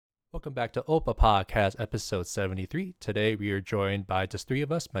Welcome back to OPA Podcast, episode 73. Today we are joined by just three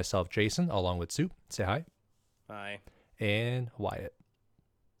of us, myself, Jason, along with Sue. Say hi. Hi. And Wyatt.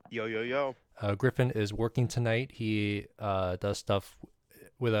 Yo, yo, yo. Griffin is working tonight. He does stuff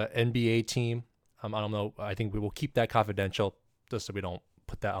with an NBA team. I don't know. I think we will keep that confidential just so we don't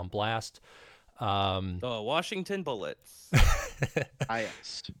put that on blast. The Washington Bullets.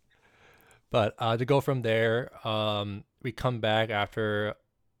 Yes. But to go from there, we come back after,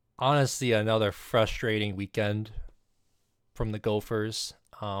 honestly, another frustrating weekend from the Gophers.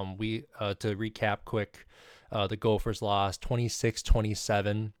 We to recap quick, the Gophers lost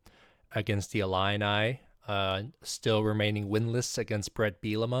 26-27 against the Illini, still remaining winless against Brett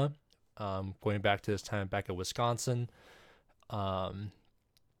Bielema, going back to his time back at Wisconsin.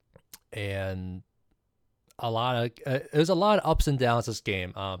 And it was a lot of ups and downs this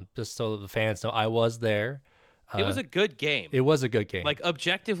game. Just so the fans know, I was there. It was a good game. It was a good game. Like,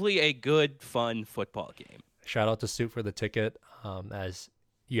 objectively, a good, fun football game. Shout out to Suit for the ticket, as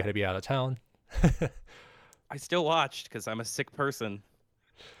you had to be out of town. I still watched because I'm a sick person.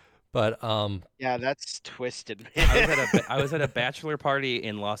 But Yeah, that's twisted, man. I was at a bachelor party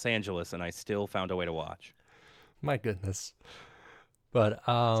in Los Angeles, and I still found a way to watch. my goodness. But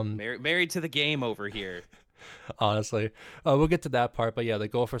Married to the game over here. honestly, we'll get to that part. But yeah, the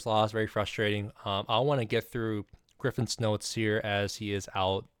Gophers loss, very frustrating. I want to get through Griffin's notes here as he is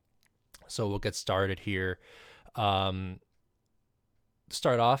out, so we'll get started here. Start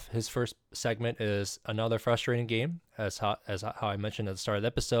off, his first segment is another frustrating game, as how I mentioned at the start of the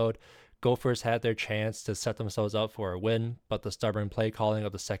episode. Gophers had their chance to set themselves up for a win, but the stubborn play calling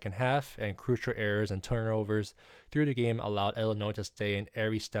of the second half and crucial errors and turnovers through the game allowed Illinois to stay in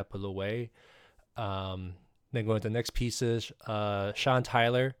every step of the way. Then going to the next pieces, Sean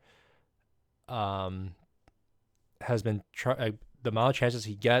Tyler has been the amount of chances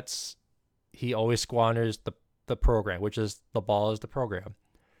he gets, he always squanders the program, which is the ball is the program,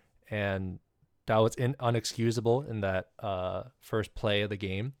 and that was unexcusable in that first play of the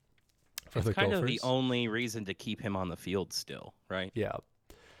game. It's kind of the only reason to keep him on the field still, right? Yeah.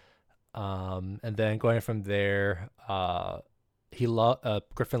 And then going from there,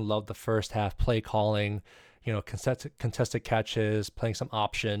 Griffin loved the first half play calling, contested catches, playing some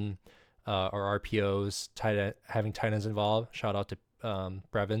option or RPOs, having tight ends involved. Shout out to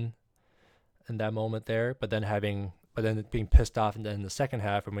Brevin in that moment there, but then being pissed off in the second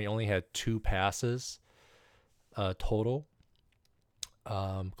half when we only had two passes total.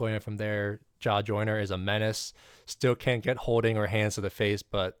 Going from there, Jaw Joyner is a menace. Still can't get holding or hands to the face,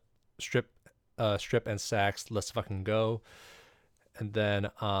 but strip and sacks. Let's fucking go. And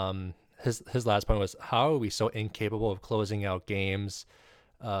then his last point was, how are we so incapable of closing out games?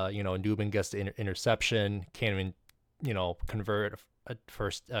 Newman gets the interception, can't even convert a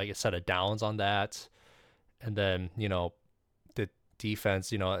first set of downs on that, and then the defense.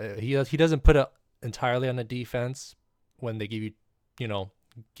 He doesn't put it entirely on the defense when they give you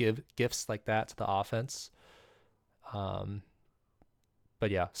give gifts like that to the offense.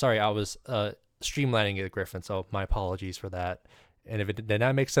 But yeah, sorry, I was streamlining it, Griffin, so my apologies for that. And if it did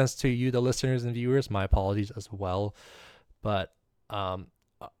not make sense to you, the listeners and viewers, my apologies as well. But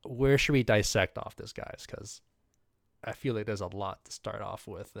where should we dissect off this, guys? Because I feel like there's a lot to start off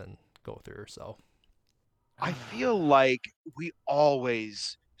with and go through. So I feel like we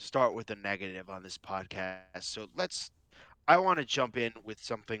always start with a negative on this podcast. So I want to jump in with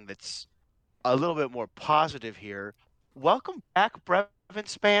something that's a little bit more positive here. Welcome back, Brevin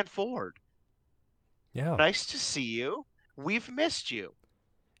Spanford. yeah, Nice to see you. We've missed you.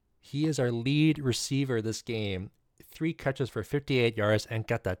 he is our lead receiver this game. 3 catches for 58 yards and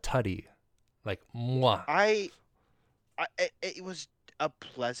got that tutty. Like, mwah. It was a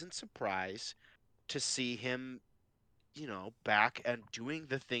pleasant surprise to see him, back and doing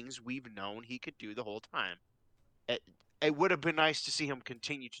the things we've known he could do the whole time. It would have been nice to see him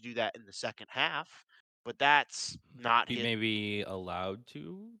continue to do that in the second half, but that's not He his. may be allowed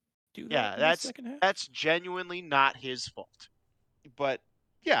to do that Yeah, in the second half. that's genuinely not his fault. But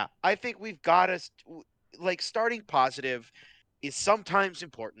yeah, I think we've got us starting positive is sometimes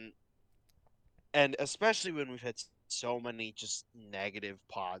important, and especially when we've had so many just negative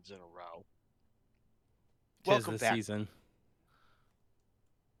pods in a row. Tis Welcome the back. season.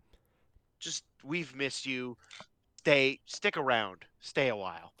 Just we've missed you. Stick around. Stay a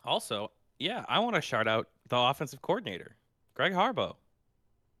while. Also, yeah, I want to shout out the offensive coordinator, Greg Harbaugh,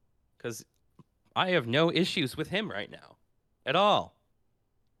 because I have no issues with him right now at all.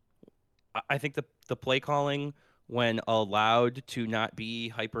 I think the play calling, when allowed to not be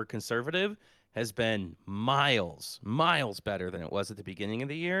hyper conservative, has been miles better than it was at the beginning of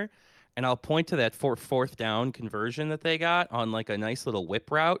the year. And I'll point to that fourth down conversion that they got on like a nice little whip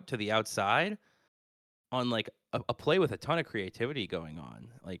route to the outside on like a play with a ton of creativity going on.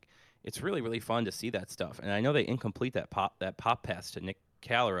 Like it's really, really fun to see that stuff. And I know they incomplete that pop pass to Nick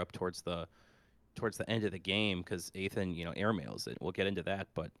Caller up towards the end of the game because Ethan, airmails it. We'll get into that,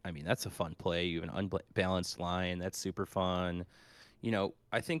 but I mean that's a fun play. You have an unbalanced line. That's super fun.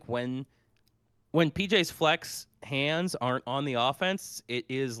 I think when PJ's flex hands aren't on the offense, it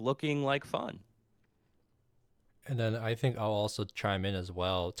is looking like fun. And then I think I'll also chime in as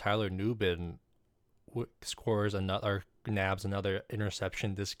well. Tyler Nubin nabs another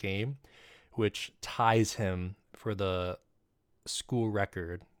interception this game, which ties him for the school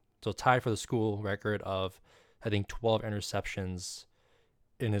record. So tied for the school record of, I think, 12 interceptions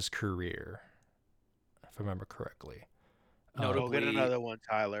in his career, if I remember correctly. Go get another one,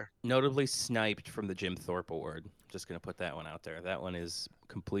 Tyler. Notably sniped from the Jim Thorpe Award. Just going to put that one out there. That one is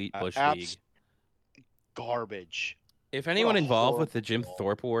complete Bush League. Garbage. If anyone involved with the Jim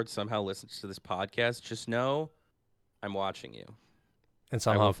Thorpe Award somehow listens to this podcast, just know I'm watching you. And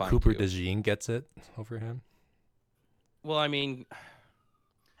somehow Cooper DeJean gets it over him. Well, I mean,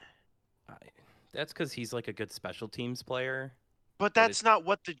 that's because he's like a good special teams player. But that's not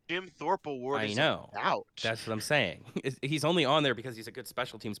what the Jim Thorpe Award is about. That's what I'm saying. He's only on there because he's a good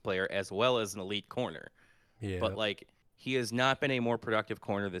special teams player as well as an elite corner. Yeah. But, like, he has not been a more productive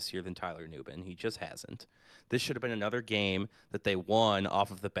corner this year than Tyler Nubin. He just hasn't. This should have been another game that they won off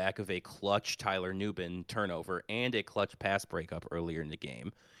of the back of a clutch Tyler Nubin turnover and a clutch pass breakup earlier in the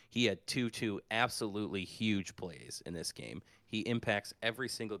game. He had two absolutely huge plays in this game. He impacts every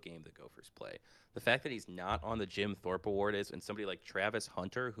single game the Gophers play. The fact that he's not on the Jim Thorpe Award and somebody like Travis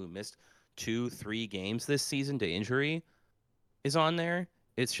Hunter, who missed 2-3 games this season to injury, is on there,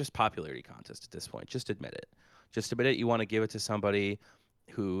 it's just popularity contest at this point. Just admit it. Just admit it. You want to give it to somebody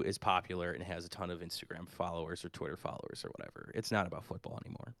who is popular and has a ton of Instagram followers or Twitter followers or whatever. It's not about football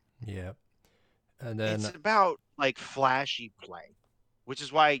anymore. Yeah. And then it's about like flashy play, which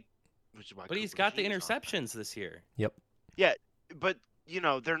is why. But he's got the interceptions this year. Yep. Yeah, but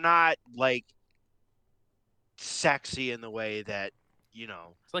they're not like sexy in the way that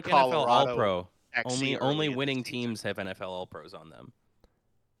It's like Colorado NFL All-Pro. Only in winning teams have NFL All-Pros on them.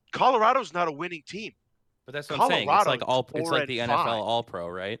 Colorado's not a winning team. But that's what I'm saying. It's like the NFL All-Pro,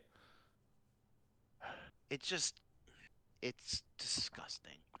 right? It's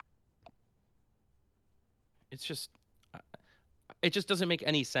disgusting. It just doesn't make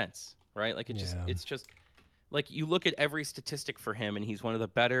any sense, right? Like it's just like you look at every statistic for him and he's one of the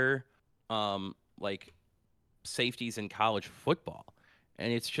better like safeties in college football.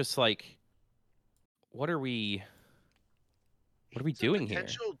 And it's just like what are we doing here?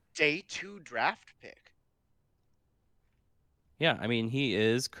 Potential day 2 draft pick. Yeah, I mean he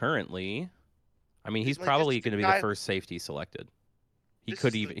is currently he's probably going to be the first safety selected. He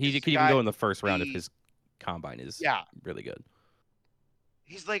could even go in the first round if his combine is really good.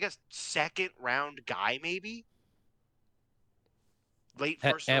 He's like a second round guy, maybe. Late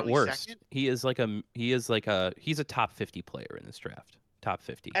first, at worst. Second. He's a top 50 player in this draft. Top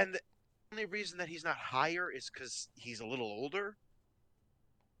 50. And the only reason that he's not higher is because he's a little older.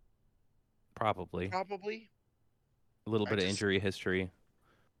 Probably. A little bit of injury history.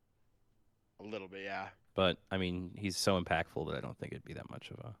 A little bit, yeah. But I mean, he's so impactful that I don't think it'd be that much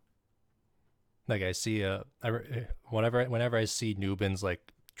of a. Like I see, whenever I see Nubin's like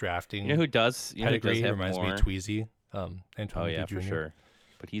drafting, who does? Pedigree reminds me of Tweezy. Antonio Jr. for sure.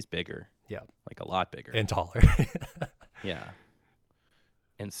 But he's bigger. Yeah, like a lot bigger and taller. Yeah.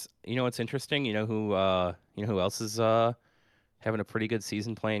 And what's interesting? Who else is having a pretty good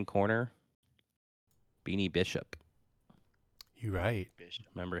season playing corner? Beanie Bishop. You're right. Bishop.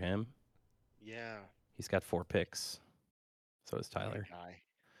 Remember him? Yeah. He's got 4 picks. So is Tyler. Guy.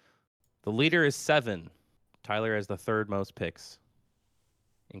 The leader is 7. Tyler has the 3rd most picks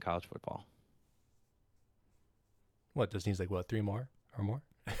in college football. What, does he need 3 more or more?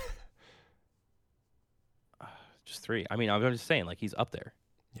 Just 3. I mean, I'm just saying, he's up there.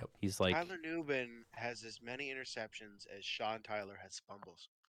 Yep. He's like Tyler Nubin has as many interceptions as Sean Tyler has fumbles.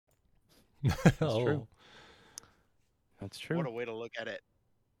 That's true. That's true. What a way to look at it.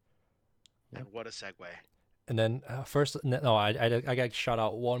 Yep. And what a segue. And then I got to shout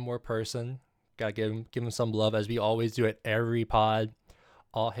out one more person. Got to give him some love as we always do at every pod.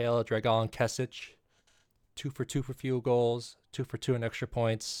 All hail Dragon Kesic. 2 for 2 for field goals, 2 for 2 in extra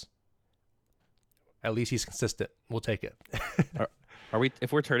points. At least he's consistent. We'll take it. Are we?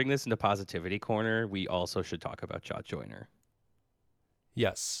 If we're turning this into positivity corner, we also should talk about Josh Joyner.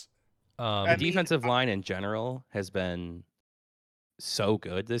 Yes. The defensive line in general has been so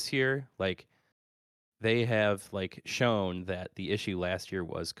good this year. Like, they have shown that the issue last year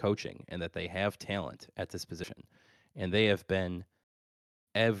was coaching and that they have talent at this position. And they have been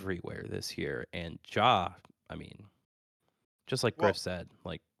everywhere this year. And Ja, I mean, just like Griff said,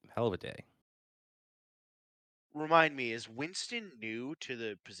 hell of a day. Remind me, is Winston new to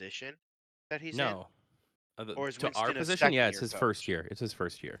the position that he's in? No. Or is To Winston our a position, yeah, it's second-year his coach? first year. It's his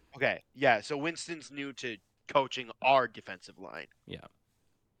first year. Okay, yeah. So Winston's new to coaching our defensive line. Yeah.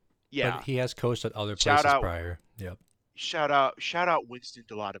 Yeah. But he has coached at other Shout places out, prior. Yep. shout out Winston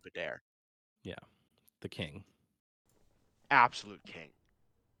Delata-Badare. Yeah. The king. Absolute king.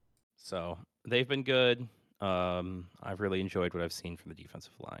 So they've been good. I've really enjoyed what I've seen from the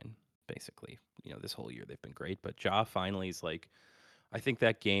defensive line. Basically, this whole year they've been great. But Ja finally is I think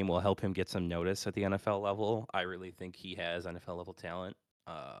that game will help him get some notice at the NFL level. I really think he has NFL level talent.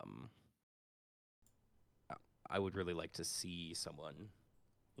 I would really like to see someone,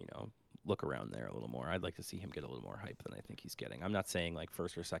 look around there a little more. I'd like to see him get a little more hype than I think he's getting. I'm not saying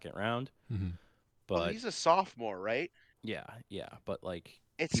first or second round, but Well, he's a sophomore, right? yeah. But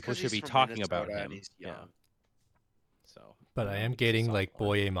It's people 'cause should he's be from talking about Minnesota him. and he's Yeah. young. So, But I am he's a getting sophomore.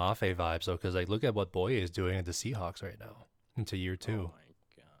 Boye Mafe vibes though, because look at what Boye is doing at the Seahawks right now into year 2. Oh my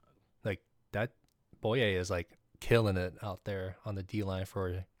god. That Boye is killing it out there on the D line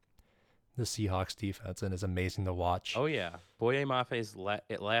for the Seahawks defense, and it's amazing to watch. Oh yeah, Boye Mafe's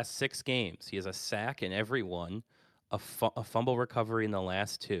last 6 games, he has a sack in every one, a fumble recovery in the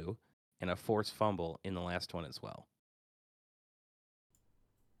last 2, and a forced fumble in the last one as well.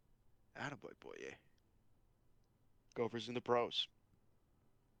 Attaboy, Boye. Gophers in the pros.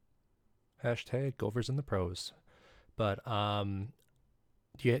 Hashtag Gophers in the pros. But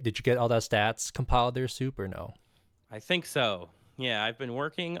did you get all that stats compiled there, Soup, or no? I think so. Yeah, I've been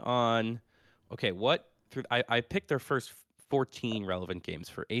working on. Okay, I picked their first 14 relevant games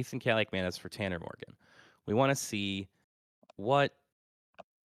for Ethan Kaliakmanis for Tanner Morgan. We want to see what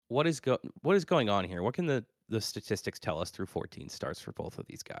is going on here. What can the statistics tell us through 14 starts for both of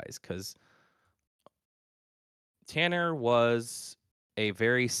these guys? Because Tanner was a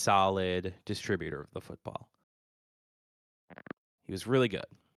very solid distributor of the football. He was really good.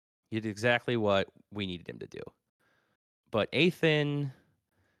 He did exactly what we needed him to do. But Ethan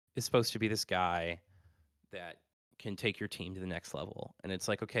is supposed to be this guy that can take your team to the next level. And it's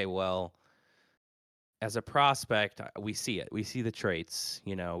okay, well, as a prospect, we see it. We see the traits,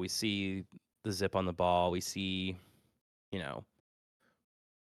 we see the zip on the ball. We see, a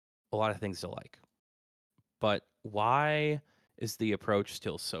lot of things to like. But why is the approach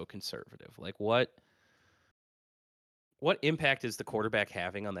still so conservative? What impact is the quarterback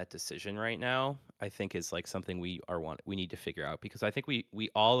having on that decision right now? I think is something we need to figure out, because I think we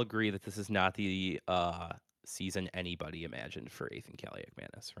all agree that this is not the season anybody imagined for Ethan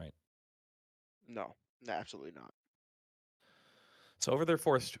Kaliakmanis, right? No, absolutely not. So over their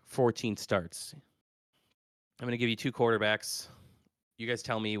 14 starts, I'm going to give you 2 quarterbacks. You guys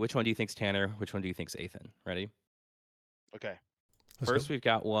tell me, which one do you think's Tanner? Which one do you think's Ethan? Ready? Okay. First, we've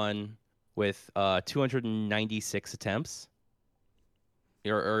got one with 296 attempts.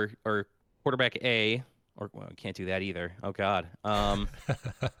 Or quarterback A, we can't do that either. Oh God. One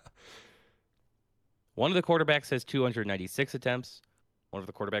of the quarterbacks has 296 attempts. One of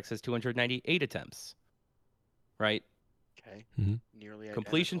the quarterbacks has 298 attempts. Right? Okay. Mm-hmm. Nearly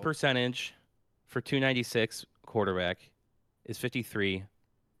completion identical. percentage for 296 quarterback is 53.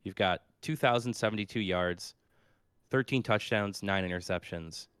 You've got 2,072 yards, 13 touchdowns, 9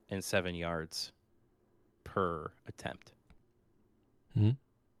 interceptions, and 7 yards per attempt. Mm-hmm.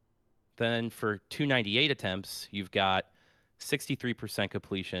 Then for 298 attempts, you've got 63%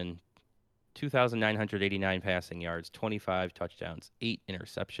 completion, 2,989 passing yards, 25 touchdowns, 8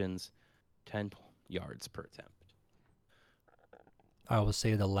 interceptions, 10 yards per attempt. I would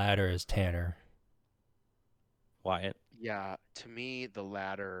say the latter is Tanner. Wyatt? Yeah, to me, the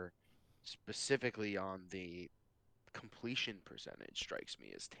latter, specifically on the completion percentage, strikes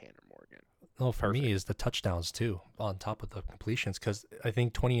me as Tanner Morgan. No, for me is the touchdowns too, on top of the completions, because I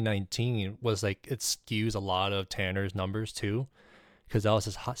think 2019 was it skews a lot of Tanner's numbers too, because that was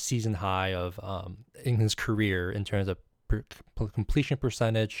his season high of in his career in terms of completion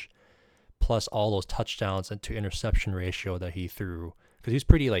percentage, plus all those touchdowns and to interception ratio that he threw, because he's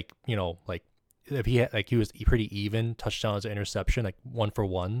pretty if he had he was pretty even touchdowns to interception, 1 for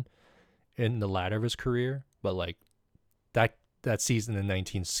 1 in the latter of his career, but that season in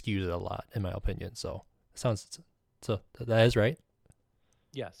 19 skews it a lot, in my opinion. So that is right.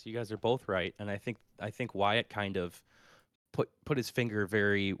 Yes, you guys are both right, and I think Wyatt kind of put his finger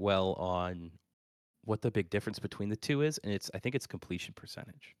very well on what the big difference between the two is, and I think it's completion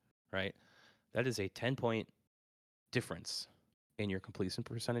percentage, right? That is a 10-point difference in your completion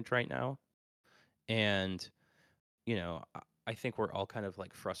percentage right now. And, I think we're all kind of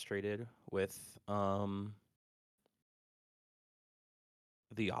like frustrated with the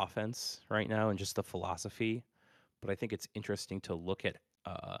offense right now and just the philosophy. But I think it's interesting to look at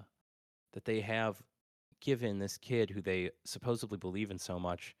that they have given this kid who they supposedly believe in so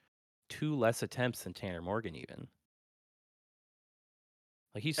much 2 less attempts than Tanner Morgan even.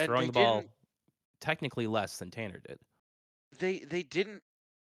 Like he's And throwing the ball technically less than Tanner did. they didn't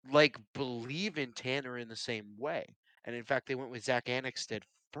believe in Tanner in the same way. And in fact, they went with Zach Annexstad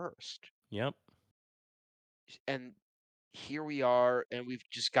first. Yep. And here we are, and we've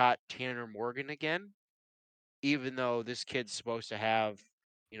just got Tanner Morgan again, even though this kid's supposed to have,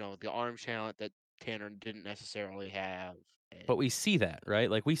 the arm talent that Tanner didn't necessarily have. And But we see that,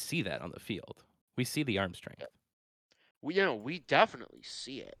 right? Like we see that on the field. We see the arm strength. we definitely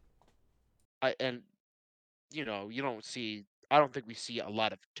see it. And you don't see. I don't think we see a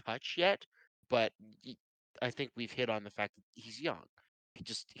lot of touch yet, but I think we've hit on the fact that he's young.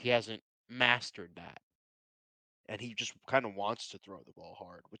 He hasn't mastered that, and he just kind of wants to throw the ball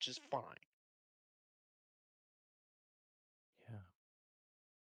hard, which is fine.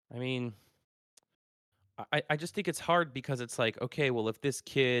 Yeah. I mean, I just think it's hard because it's like, okay, well, if this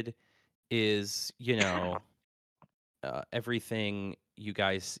kid is, everything you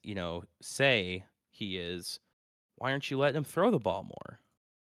guys, say he is, why aren't you letting him throw the ball more?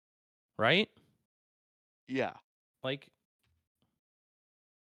 Right? Yeah. Like,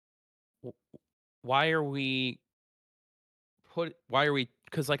 why are we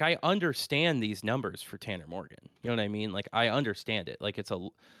because like I understand these numbers for Tanner Morgan. You know what I mean? Like I understand it. Like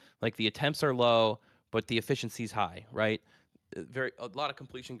like the attempts are low, but the efficiency's high, right? A lot of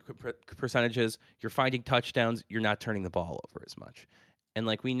completion percentages. You're finding touchdowns. You're not turning the ball over as much, and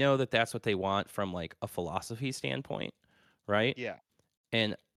like we know that that's what they want from like a philosophy standpoint, right? Yeah.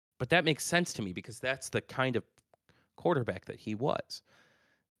 But that makes sense to me because that's the kind of quarterback that he was.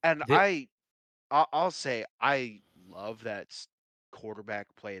 And That I'll say I love that quarterback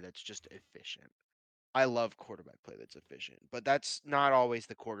play that's just efficient. I love quarterback play that's efficient, but that's not always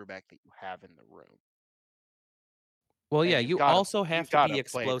the quarterback that you have in the room. well, yeah, And you also have you've to got be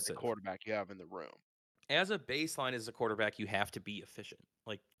to play to the explosive. quarterback you have in the room. As a baseline as a quarterback, you have to be efficient.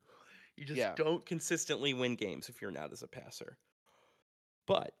 Like you just Yeah. don't consistently win games if you're not as a passer.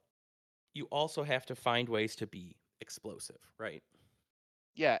 But you also have to find ways to be explosive, right?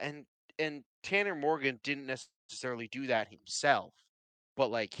 Yeah, and Tanner Morgan didn't necessarily do that himself,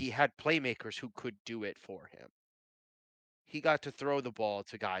 but he had playmakers who could do it for him. He got to throw the ball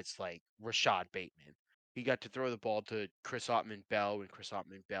to guys like Rashad Bateman. He got to throw the ball to Chris Ottman-Bell when Chris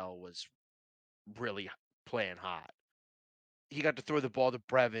Ottman-Bell was really playing hot. He got to throw the ball to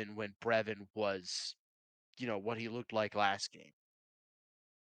Brevin when Brevin was, what he looked like last game.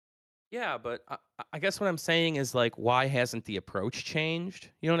 Yeah, but I guess what I'm saying is like, why hasn't the approach changed?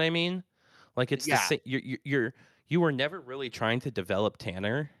 You know what I mean? Like it's the Yeah, same. You were never really trying to develop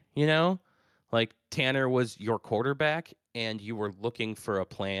Tanner. You know, like Tanner was your quarterback, and you were looking for a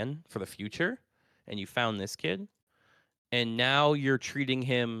plan for the future, and you found this kid, and now you're treating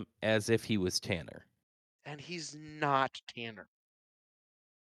him as if he was Tanner. and he's not Tanner.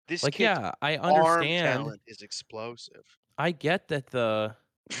 This Like, kid's yeah, I arm understand. talent is explosive. I get that the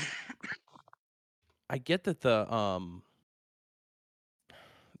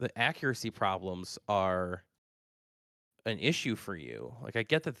accuracy problems are an issue for you. Like I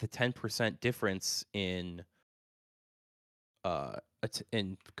get that the 10% difference in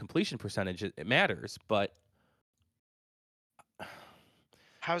in completion percentage it matters, but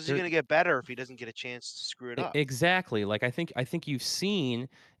How's he there going to get better if he doesn't get a chance to screw it up? exactly. Like I think you've seen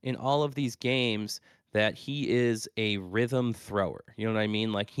in all of these games that he is a rhythm thrower. You know what I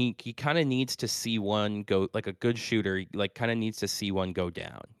mean? Like he kind of needs to see one go, like a good shooter, like kind of needs to see one go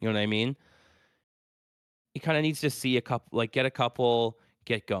down. You know what I mean? He kind of needs to see a couple, like get a couple,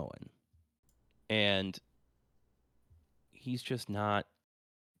 get going. And he's just not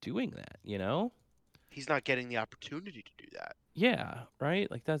doing that, you know? He's not getting the opportunity to do that. Yeah, right?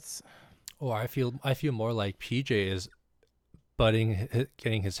 Like that's Or I feel more like PJ is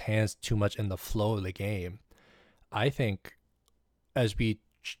getting his hands too much in the flow of the game. I think, as we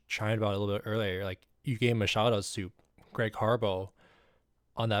chatted about a little bit earlier, like you gave him a shout out to Greg Harbaugh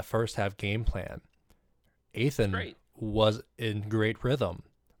on that first half game plan. it's Ethan great. was in great rhythm.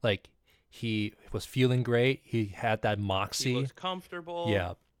 Like he was feeling great. He had that He moxie. looks comfortable.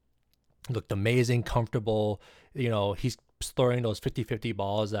 Yeah. Looked amazing, comfortable. He's throwing those 50-50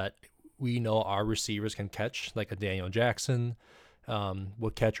 balls that we know our receivers can catch, like a Daniel Jackson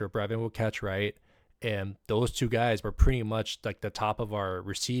will catch, or Brevin will catch, right? And those two guys were pretty much like the top of our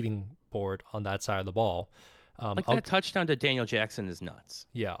receiving board on that side of the ball. Like that touchdown to Daniel Jackson is nuts.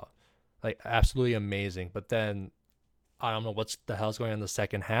 Yeah, like absolutely amazing. But then I don't know what the hell's going on in the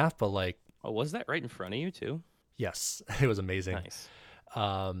second half, but like, Oh, was that right in front of you too? yes, it was amazing. Nice.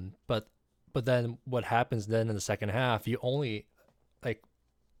 But then what happens then in the second half? You only, like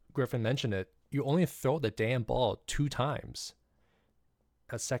Griffin mentioned it, you only throw the damn ball 2 times.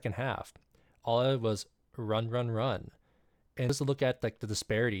 At second half, all of it was run, run, run. And just to look at like the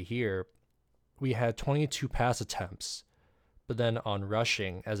disparity here, we had 22 pass attempts, but then on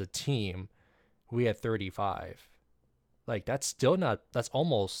rushing as a team, we had 35. Like that's still not. That's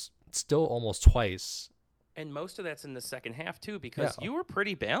almost twice. And most of that's in the second half too, because Yeah. you were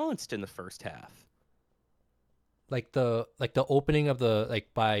pretty balanced in the first half. Like the opening of the,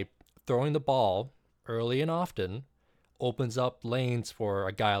 like, by throwing the ball early and often opens up lanes for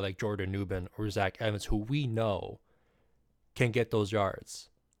a guy like Jordan Newman or Zach Evans, who we know can get those yards.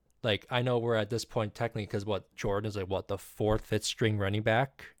 Like, I know we're at this point technically because what Jordan is like, what, the 4th, 5th string running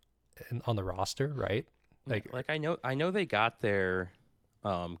back on the roster, right? Like I know they got their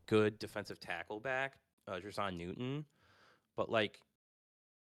good defensive tackle back, Jerson Newton, but like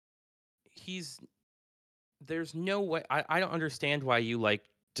there's no way. I don't understand why you like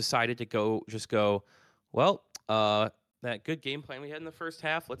decided to go. Well, that good game plan we had in the first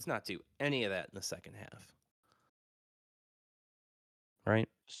half, let's not do any of that in the second half. Right?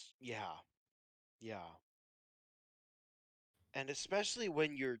 Yeah. Yeah. And especially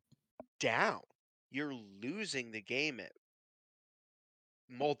when you're down, you're losing the game at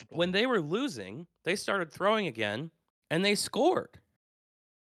multiple When they were losing, they started throwing again and they scored.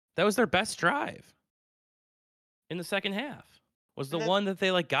 That was their best drive in the second half. Was the And then one that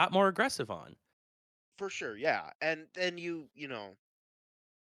they like got more aggressive on. for sure, yeah. And then you know,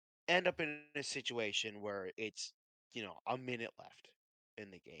 end up in a situation where it's, a minute left in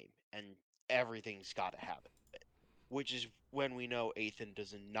the game and everything's got to happen, which is when we know Ethan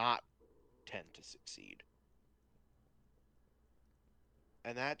does not tend to succeed.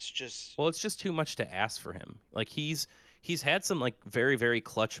 And that's just Well, it's just too much to ask for him. Like he's had some like very very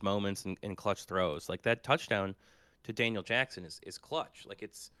clutch moments and clutch throws. Like that touchdown to Daniel Jackson is clutch. Like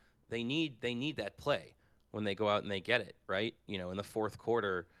they need that play when they go out and they get it, right? In the fourth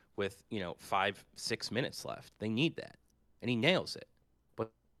quarter with, 5-6 minutes left. They need that. And he nails it. But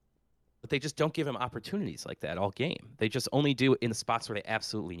they just don't give him opportunities like that all game. They just only do it in the spots where they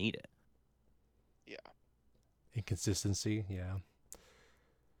absolutely need it. yeah. inconsistency, yeah.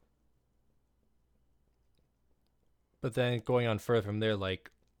 But then going on further from there, like,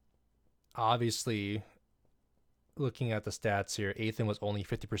 obviously looking at the stats here, Ethan was only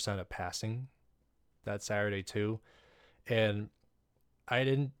 50% of passing that Saturday too. And I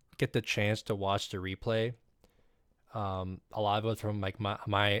didn't get the chance to watch the replay. A lot of it from like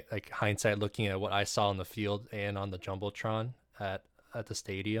my like hindsight, looking at what I saw on the field and on the jumbotron at the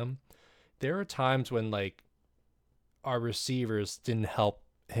stadium. There were times when like our receivers didn't help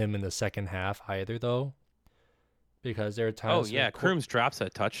him in the second half either, though, because there are Oh times yeah, Crooms drops a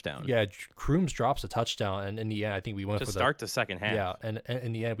touchdown yeah, Crooms drops a touchdown, and in the end, I think we went to for start the second half. yeah, and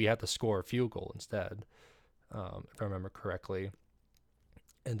in the end, we had to score a field goal instead, if I remember correctly.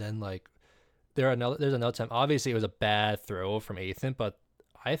 And then like there's another time. Obviously, it was a bad throw from Ethan, but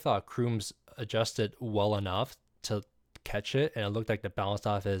I thought Crooms adjusted well enough to catch it, and it looked like it bounced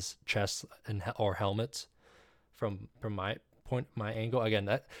off his chest and or helmet from my angle. Again,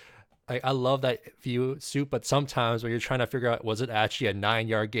 that I love that view, Soup, but sometimes when you're trying to figure out, was it actually a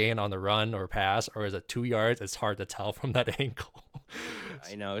 9-yard gain on the run or pass, or is it 2 yards, it's hard to tell from that angle.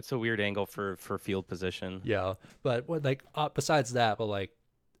 I know it's a weird angle for field position. Yeah, but what, like, besides that, but like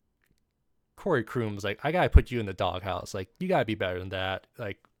Corey Crooms, like, I gotta put you in the doghouse. Like, you gotta be better than that.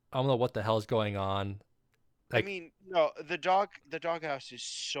 Like, I don't know what the hell's going on. Like, I mean, no, the doghouse is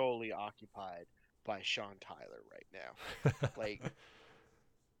solely occupied by Sean Tyler right now. Like,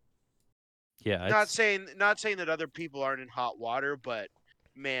 Yeah, not saying that other people aren't in hot water, but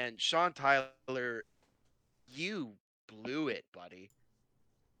man, Sean Tyler, you blew it, buddy.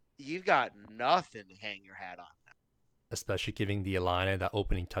 You've got nothing to hang your hat on. especially giving the Alana that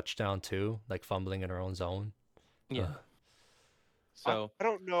opening touchdown too, like fumbling in her own zone. yeah. Ugh. So I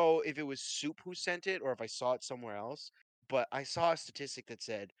don't know if it was Soup who sent it or if I saw it somewhere else, but I saw a statistic that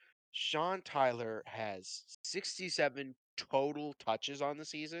said Sean Tyler has 67 total touches on the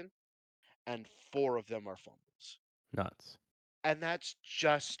season, and 4 of them are fumbles. nuts. And that's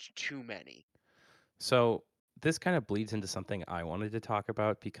just too many. So this kind of bleeds into something I wanted to talk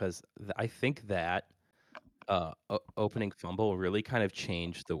about because I think that opening fumble really kind of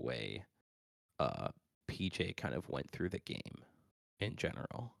changed the way uh, PJ kind of went through the game in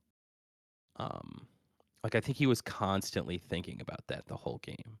general. Like I think he was constantly thinking about that the whole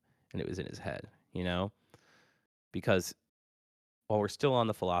game, and it was in his head, you know? Because while we're still on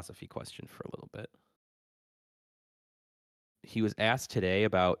the philosophy question for a little bit, he was asked today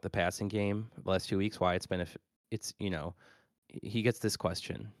about the passing game the last 2 weeks, why it's been it's, you know, he gets this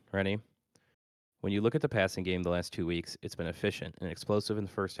question. Ready? When you look at the passing game the last 2 weeks, it's been efficient and explosive in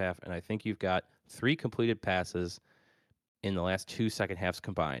the first half, and I think you've got 3 completed passes in the last 2 second halves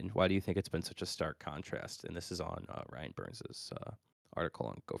combined. Why do you think it's been such a stark contrast? And this is on Ryan Burns's article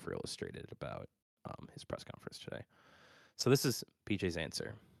on Gopher Illustrated about his press conference today. So this is PJ's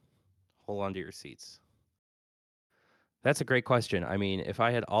answer. Hold on to your seats. That's a great question. I mean, if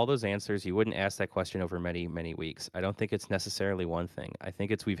I had all those answers, you wouldn't ask that question over many, many weeks. I don't think it's necessarily one thing. I think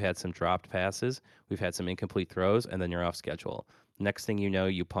it's we've had some dropped passes, we've had some incomplete throws, and then you're off schedule. Next thing you know,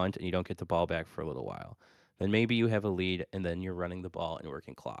 you punt and you don't get the ball back for a little while. Then maybe you have a lead and then you're running the ball and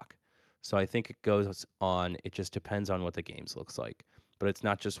working clock. So I think it goes on. It just depends on what the games looks like. But it's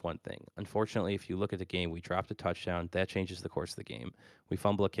not just one thing. Unfortunately, if you look at the game, we dropped a touchdown. That changes the course of the game. We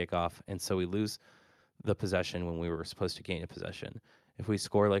fumble a kickoff, and so we lose the possession when we were supposed to gain a possession. If we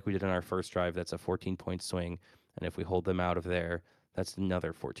score like we did on our first drive, that's a 14-point swing. And if we hold them out of there, that's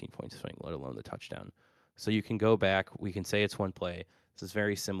another 14-point swing, let alone the touchdown. So you can go back. We can say it's one play. This is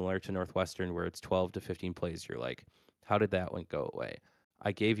very similar to Northwestern where it's 12 to 15 plays. You're like, how did that one go away?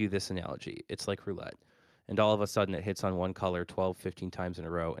 I gave you this analogy. It's like roulette. And all of a sudden it hits on one color 12, 15 times in a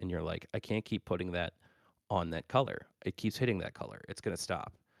row. And you're like, I can't keep putting that on that color. It keeps hitting that color. It's going to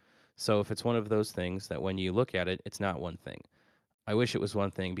stop. So if it's one of those things that when you look at it, it's not one thing. I wish it was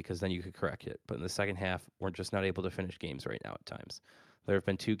one thing because then you could correct it. But in the second half, we're just not able to finish games right now at times. There have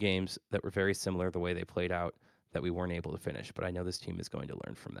been 2 games that were very similar the way they played out that we weren't able to finish. But I know this team is going to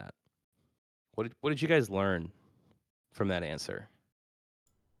learn from that. What did you guys learn from that answer?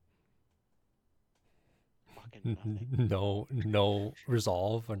 Fucking nothing. No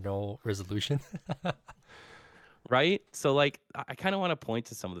resolve or no resolution. Right? So, like, I kind of want to point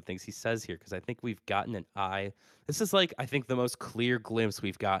to some of the things he says here because I think we've gotten an eye. This is, like, I think the most clear glimpse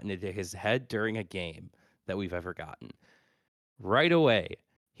we've gotten into his head during a game that we've ever gotten. Right away,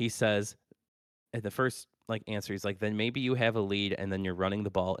 he says, at the first, like, answer, he's like, then maybe you have a lead and then you're running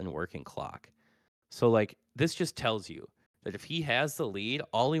the ball and working clock. So, like, this just tells you that if he has the lead,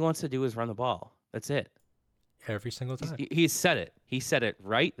 all he wants to do is run the ball. That's it. Every single time. He's said it. He said it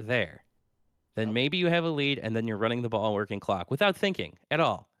right there. Then Yep. maybe you have a lead and then you're running the ball working clock without thinking at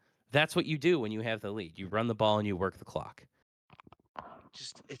all. That's what you do when you have the lead. You run the ball and you work the clock.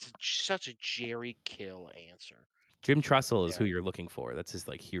 Just such a Jerry Kill answer. Jim Tressel is Yeah. who you're looking for. That's his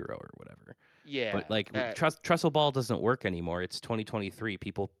like hero or whatever. Yeah. But like Tressel ball doesn't work anymore. It's 2023.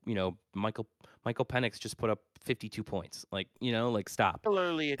 People, Michael Penix just put up 52 points. Like, like stop.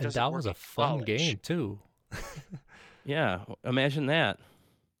 Similarly, it And doesn't that work was a in fun college. game too. Yeah, imagine that.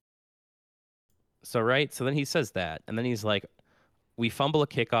 So then he says that, and then he's like, we fumble a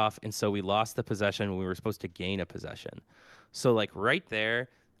kickoff, and so we lost the possession when we were supposed to gain a possession. So like right there,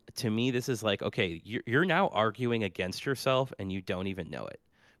 to me, this is like, okay, you're now arguing against yourself, and you don't even know it,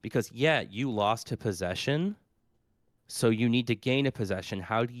 because yeah, you lost to possession, so you need to gain a possession.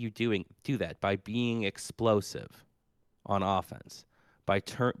 How do you do that? By being explosive on offense, by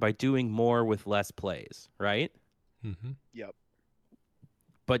doing more with less plays, right? Mm-hmm. Yep.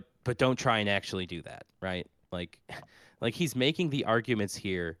 But don't try and actually do that, right? Like he's making the arguments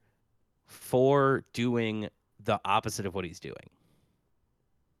here for doing the opposite of what he's doing.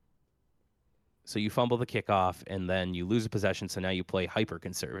 So you fumble the kickoff and then you lose a possession, so now you play hyper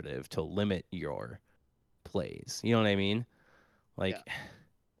conservative to limit your plays. You know what I mean? Like, Yeah.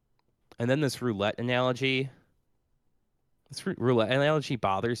 And then this roulette analogy. This roulette analogy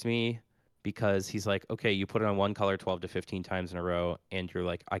bothers me because he's like, okay, you put it on one color 12 to 15 times in a row, and you're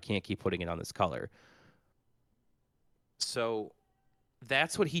like, I can't keep putting it on this color. So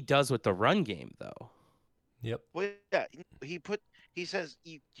that's what he does with the run game, though. Yep. Well, yeah. He says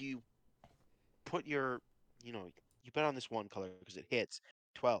you put your, you bet on this one color because it hits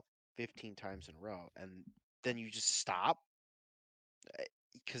 12, 15 times in a row, and then you just stop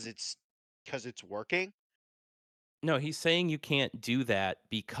because it's working. No, he's saying you can't do that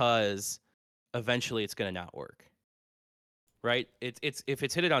because eventually it's going to not work. Right? It's if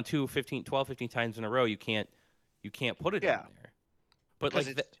it's hit it on 12, 15 times in a row, you can't put it Yeah. on there. But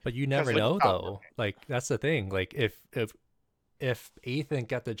like But you never it's know not though. working. Like that's the thing. Like if if Ethan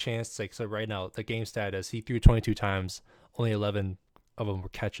got the chance, like, so right now the game status, he threw 22 times, only 11 of them were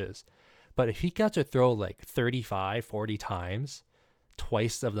catches. But if he got to throw like 35, 40 times,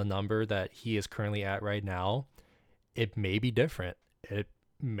 twice of the number that he is currently at right now, it may be different. It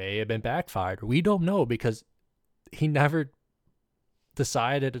may have been backfired. We don't know because he never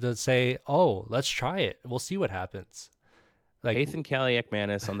decided to say, "Oh, let's try it. We'll see what happens." Like, Ethan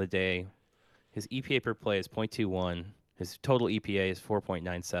Kaliakmanis on the day, his EPA per play is 0.21. His total EPA is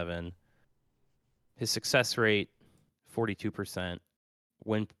 4.97. His success rate, 42%.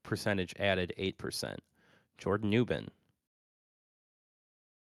 Win percentage added 8%. Jordan Newman,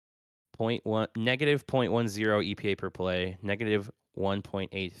 negative 0.10 EPA per play, negative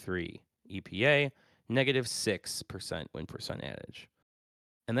 1.83 EPA, negative 6% win percentage.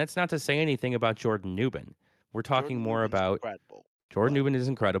 And that's not to say anything about Jordan Newman. We're talking Jordan more Newman's about incredible. Jordan but- Newman is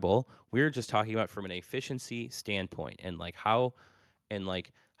incredible. We're just talking about from an efficiency standpoint and like how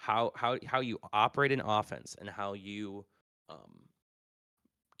you operate an offense and how you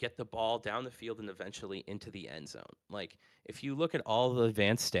get the ball down the field and eventually into the end zone. Like if you look at all the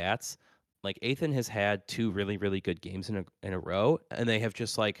advanced stats, like Ethan has had 2 really, really good games in a row, and they have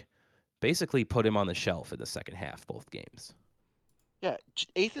just like basically put him on the shelf in the second half, both games. Yeah,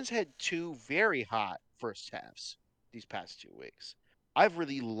 Ethan's had 2 very hot first halves these past 2 weeks. I've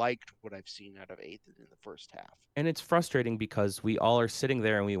really liked what I've seen out of Ethan in the first half. And it's frustrating because we all are sitting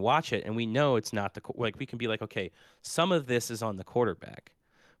there and we watch it and we know it's not like we can be like, okay, some of this is on the quarterback,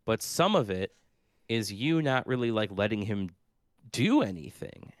 but some of it is you not really like letting him do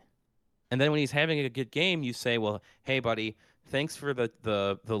anything. And then when he's having a good game, you say, well, hey, buddy, thanks for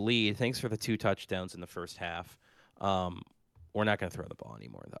the lead. Thanks for the 2 touchdowns in the first half. We're not going to throw the ball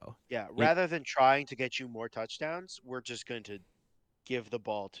anymore, though. Yeah, rather than trying to get you more touchdowns, we're just going to give the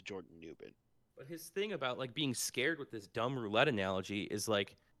ball to Jordan Newman. But his thing about like being scared with this dumb roulette analogy is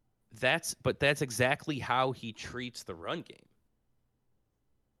like that's exactly how he treats the run game.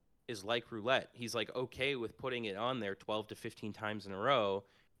 Is like roulette. He's like okay with putting it on there 12 to 15 times in a row,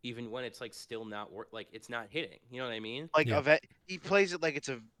 even when it's like still not like it's not hitting. You know what I mean? Like Yeah. he plays it like it's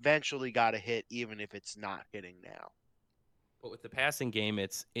eventually got to hit, even if it's not hitting now. But with the passing game,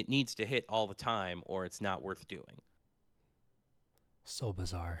 it needs to hit all the time, or it's not worth doing. so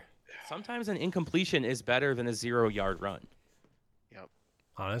bizarre. Sometimes an incompletion is better than a 0-yard run. Yep.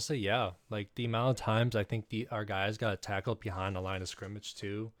 Honestly, yeah. Like the amount of times I think our guys got tackled behind the line of scrimmage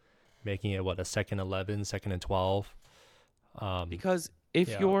too, making it a second 11, second and 12. Because if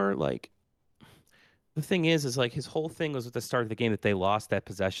yeah. you're like, the thing is like his whole thing was at the start of the game that they lost that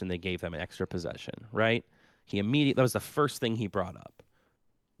possession, they gave them an extra possession, right? That was the first thing he brought up,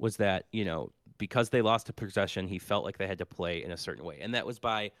 was that, because they lost a possession, he felt like they had to play in a certain way. And that was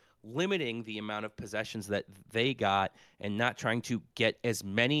by limiting the amount of possessions that they got and not trying to get as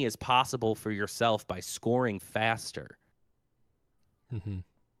many as possible for yourself by scoring faster. Mm-hmm.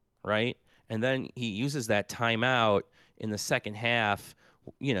 Right? And then he uses that timeout in the second half,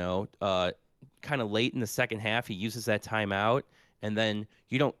 kind of late in the second half, he uses that timeout, and then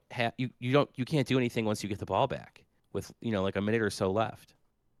you can't do anything once you get the ball back with, like a minute or so left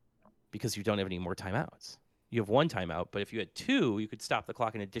because you don't have any more timeouts. You have 1 timeout, but if you had 2, you could stop the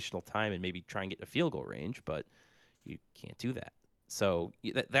clock an additional time and maybe try and get a field goal range, but you can't do that. So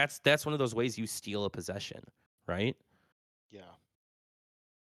that's one of those ways you steal a possession, right? Yeah.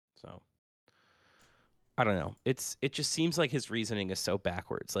 So I don't know. It just seems like his reasoning is so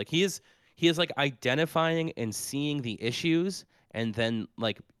backwards. Like he is like identifying and seeing the issues and then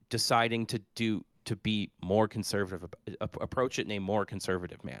like deciding to be more conservative, approach it in a more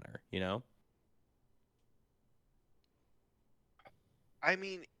conservative manner, I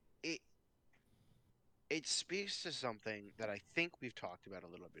mean, it speaks to something that I think we've talked about a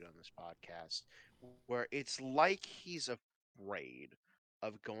little bit on this podcast, where it's like he's afraid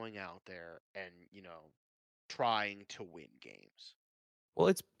of going out there and, trying to win games.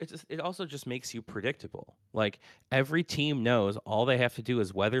 Well, it also just makes you predictable. Like every team knows all they have to do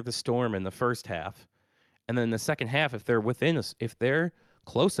is weather the storm in the first half, and then in the second half, if they're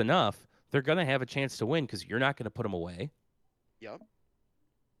close enough, they're gonna have a chance to win because you're not gonna put them away. Yep.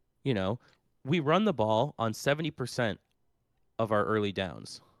 We run the ball on 70% of our early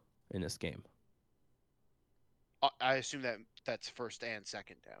downs in this game. I assume that's first and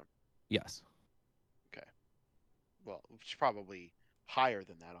second down. Yes. Okay. Well, it's probably higher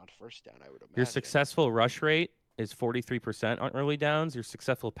than that on first down, I would imagine. Your successful rush rate is 43% on early downs. Your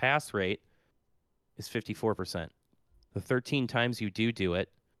successful pass rate is 54%. The 13 times you do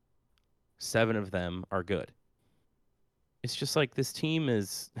it, 7 of them are good. It's just like this team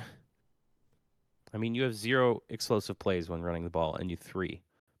is I mean, you have 0 explosive plays when running the ball, and you 3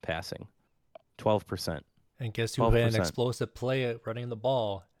 passing, 12%. And guess who had an 12%. explosive play at running the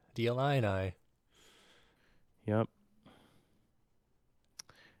ball? The Illini. Yep.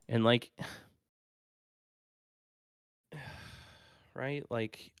 And like, right?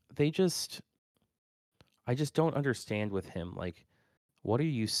 Like I just don't understand with him. Like, what are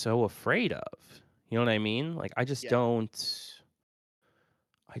you so afraid of? You know what I mean? Like, I just Yeah. don't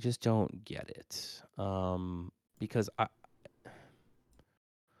get it. Because I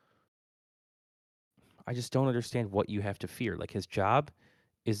just don't understand what you have to fear. Like, his job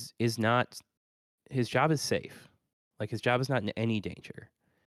is not his job is safe. Like, his job is not in any danger.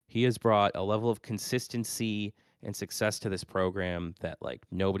 He has brought a level of consistency and success to this program that like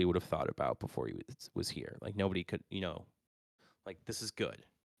nobody would have thought about before he was here. Like nobody could, like this is good.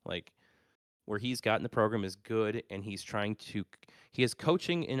 Like where he's gotten the program is good, and he is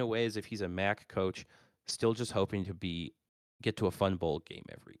coaching in a way as if he's a MAC coach, still just hoping to get to a fun bowl game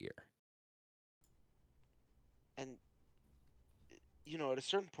every year. And at a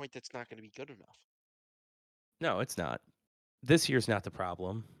certain point, that's not going to be good enough. No, it's not. This year's not the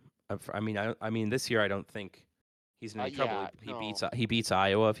problem. I mean, this year I don't think he's in any trouble. He beats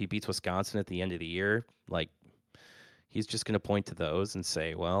Iowa. If he beats Wisconsin at the end of the year, like he's just going to point to those and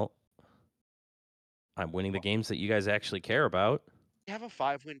say, "Well, I'm winning the games that you guys actually care about." You have a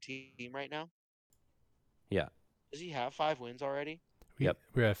 5-win team right now? Yeah. Does he have 5 wins already?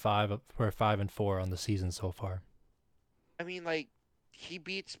 We're at 5. We're 5-4 on the season so far. I mean, like, he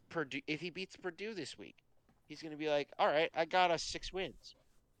beats Purdue. If he beats Purdue this week, he's going to be like, all right, I got us 6 wins.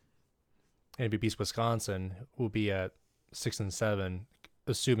 And if he beats Wisconsin, we'll be at 6-7,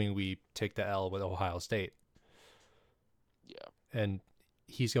 assuming we take the L with Ohio State. Yeah. And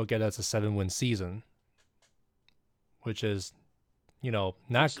he's going to get us a 7-win season, which is,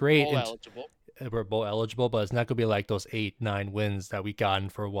 not great. Bowl eligible. We're bowl eligible, but it's not going to be like those 8-9 wins that we gotten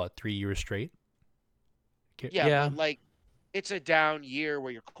for 3 years straight. Yeah. But like, it's a down year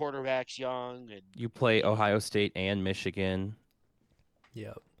where your quarterback's young and you play Ohio State and Michigan.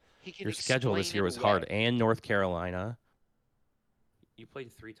 Yeah. Your schedule this year was hard, and North Carolina. You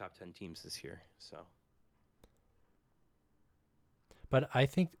played 3 top 10 teams this year, so. But I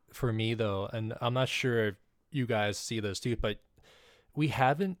think for me though, and I'm not sure if you guys see this too, but we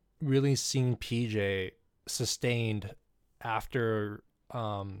haven't really seen PJ sustained after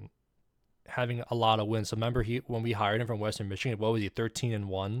having a lot of wins. So remember when we hired him from Western Michigan, what was he,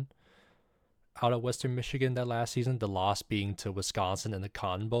 13-1 out of Western Michigan that last season? The loss being to Wisconsin in the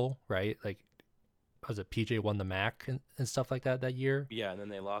Cotton Bowl, right? Like, was it PJ won the MAC and stuff like that year? Yeah, and then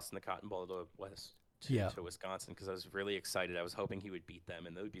they lost in the Cotton Bowl to Wisconsin because I was really excited. I was hoping he would beat them,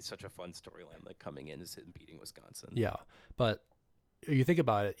 and that would be such a fun storyline, like coming in as him beating Wisconsin. Yeah, but you think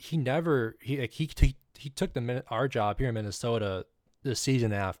about it, he took our job here in Minnesota the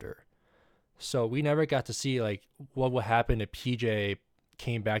season after, so we never got to see like what would happen if PJ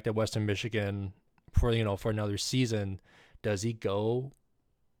came back to Western Michigan for another season. Does he go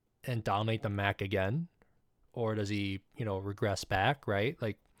and dominate the MAC again, or does he regress back, right?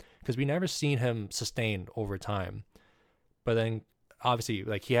 Like, because we never seen him sustained over time. But then obviously,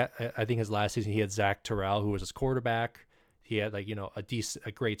 like, I think his last season he had Zach Terrell, who was his quarterback. He had like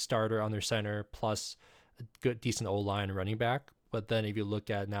a great starter on their center, plus a decent O-line and running back. But then if you look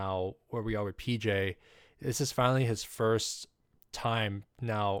at now where we are with PJ, this is finally his first time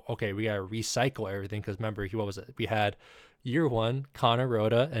now. Okay, we got to recycle everything, because remember, we had year one Connor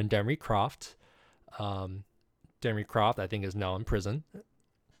Rhoda and Demery Croft. Demery Croft, I think, is now in prison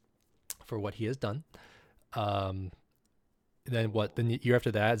for what he has done. Then the year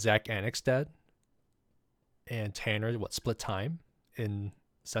after that, Zach Annexstad and Tanner split time in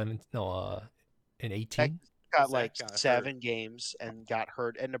 18. Got 7 games and got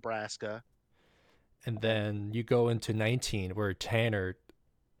hurt in Nebraska. And then you go into 19 where Tanner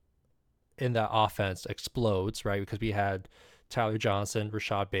in that offense explodes, right? Because we had Tyler Johnson,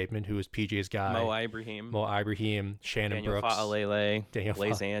 Rashad Bateman, who was PJ's guy, Mo Ibrahim, Shannon Daniel Brooks,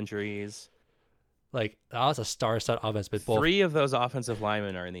 Blaze Andrews. Like, that was a star-studded offense. But 3 of those offensive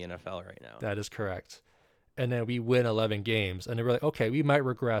linemen are in the NFL right now. That is correct. And then we win 11 games, and they were like, okay, we might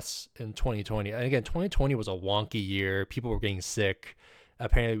regress in 2020. And again, 2020 was a wonky year. People were getting sick.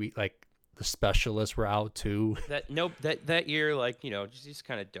 Apparently, the specialists were out too. That year, just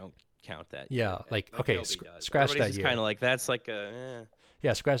kind of don't count that. Yeah, year. Okay, scratch that year. Kind of like that's like a.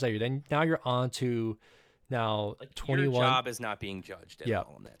 Yeah, scratch that year. Then now you're on to 21. Your job is not being judged at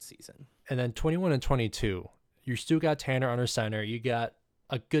all in that season. And then 21 and 22, you still got Tanner under center. You got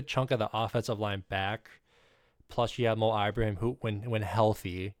a good chunk of the offensive line back. Plus, you have Mo Ibrahim, who, when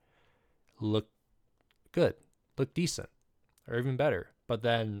healthy, looked good, look decent, or even better. But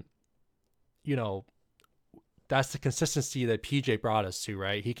then, you know, that's the consistency that PJ brought us to,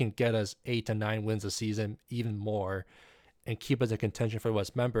 right? He can get us 8 to 9 wins a season, even more, and keep us in contention for the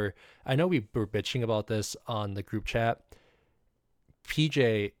West. Remember, I know we were bitching about this on the group chat.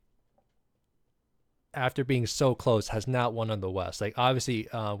 PJ, after being so close, has not won on the West. Like, obviously,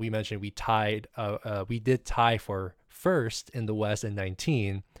 we mentioned we did tie for first in the West in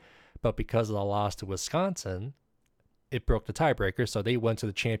 19, but because of the loss to Wisconsin, it broke the tiebreaker, so they went to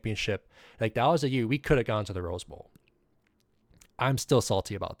the championship. Like, that was a year we could have gone to the Rose Bowl. I'm still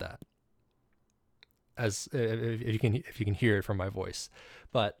salty about that, as if you can hear it from my voice.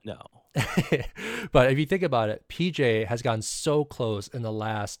 But No. but if you think about it, PJ has gotten so close in the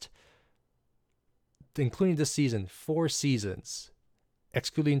last, including this season, 4 seasons,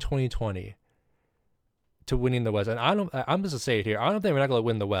 excluding 2020, to winning the West. And I'm just gonna say it here. I don't think we're not gonna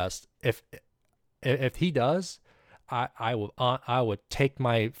win the West. If he does, I would take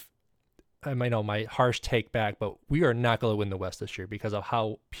my harsh take back. But we are not gonna win the West this year because of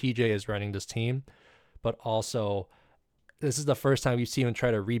how PJ is running this team. But also, this is the first time we've seen him try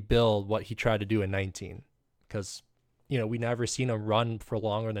to rebuild what he tried to do in 19, because we never seen him run for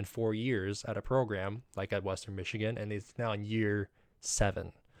longer than 4 years at a program like at Western Michigan, and it's now in year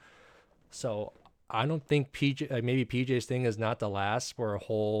 7. So I don't think maybe PJ's thing is not to last for a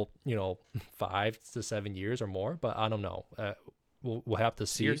whole 5 to 7 years or more, but I don't know. We'll have to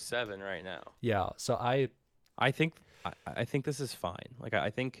see. Year 7 right now. Yeah. So I think this is fine. Like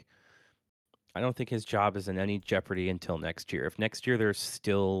I don't think his job is in any jeopardy until next year. If next year they're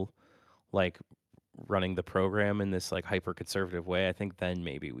still like running the program in this like hyper conservative way, I think then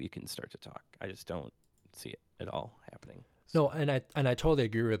maybe we can start to talk. I just don't see it at all happening. No, and I totally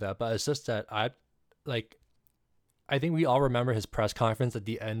agree with that, but it's just that I think we all remember his press conference at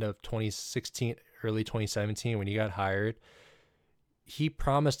the end of 2016, early 2017 when he got hired. He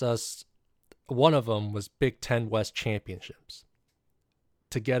promised us, one of them was Big Ten West championships,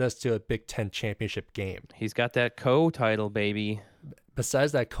 to get us to a Big Ten championship game. He's got that co-title, baby.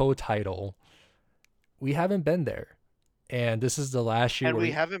 Besides that co-title, we haven't been there. And this is the last year. And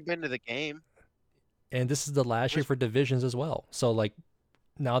we haven't been to the game. And this is the last year for divisions as well. So, like,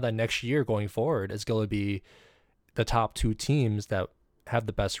 now that next year going forward is going to be the top 2 teams that have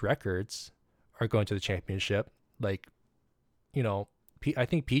the best records are going to the championship. Like, I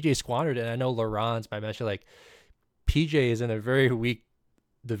think PJ squandered it. And I know Laurent's might mention, like, PJ is in a very weak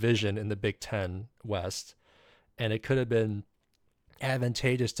division in the Big Ten West, and it could have been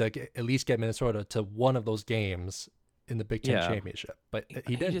advantageous to at least get Minnesota to one of those games in the Big Ten championship, but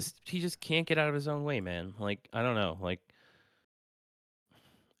he didn't. He just can't get out of his own way, man. Like, I don't know. Like,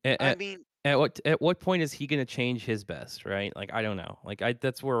 I mean, at what point is he going to change his best, right? Like, I don't know. Like,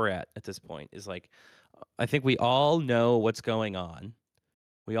 that's where we're at this point. Is like, I think we all know what's going on.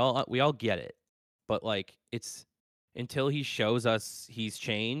 We all get it, but like, it's until he shows us he's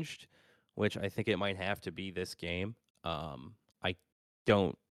changed, which I think it might have to be this game. I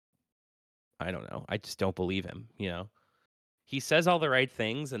don't know. I just don't believe him. He says all the right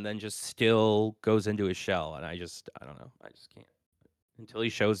things and then just still goes into his shell, and I don't know. I just can't. Until he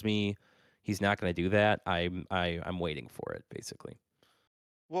shows me he's not going to do that, I'm waiting for it, basically.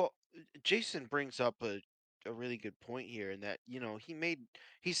 Well, Jason brings up a really good point here, in that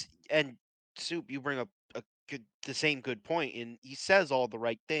and Soup, you bring up the same good point, and he says all the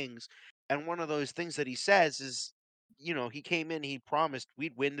right things, and one of those things that he says is, he came in, he promised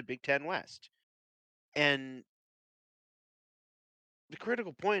we'd win the Big Ten West, and the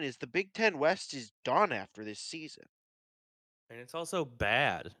critical point is the Big Ten West is done after this season, And it's also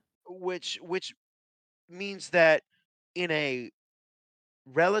bad. which means that in a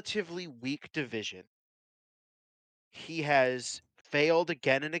relatively weak division, he has failed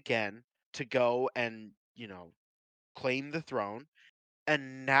again and again to go and, claim the throne,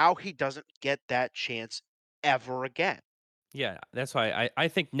 and now he doesn't get that chance ever again. Yeah, that's why I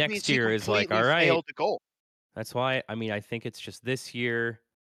think It means next he year is like, completely all right. failed the goal. That's why, I think it's just this year.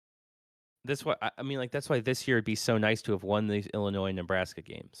 That's why that's why this year it'd be so nice to have won these Illinois and Nebraska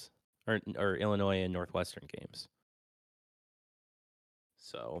games, or Illinois and Northwestern games.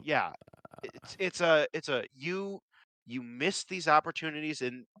 So Yeah, it's a you missed these opportunities,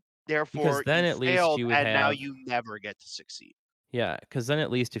 and therefore then you at least failed, you would and now have, you never get to succeed. yeah, because then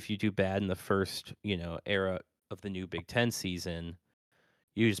at least if you do bad in the first era of the new Big Ten season,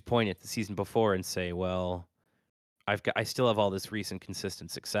 you just point at the season before and say, well, I still have all this recent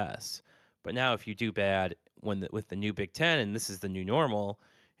consistent success. But now if you do bad with the new Big Ten, and this is the new normal,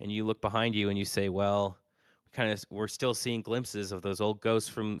 and you look behind you and you say, well, we're still seeing glimpses of those old ghosts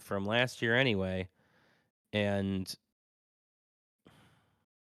from last year anyway. And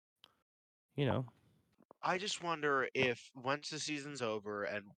you know, I just wonder if once the season's over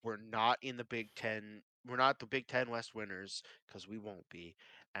and we're not in the Big Ten, we're not the Big Ten West winners because we won't be,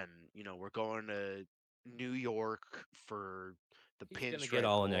 and we're going to New York for the he's gonna get Pinstripe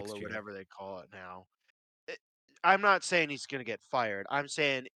all of Bowl next or year. whatever they call it now. eh, I'm not saying he's going to get fired. I'm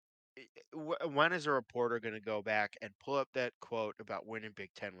saying, when is a reporter going to go back and pull up that quote about winning Big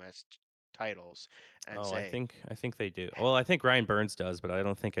Ten West titles and Oh, say, I think they do. Well, I think Ryan Burns does, but I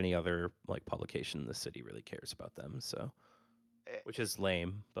don't think any other like publication in the city really cares about them. So, eh, which is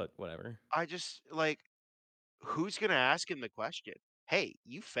lame, but whatever. I just like, who's going to ask him the question? Hey,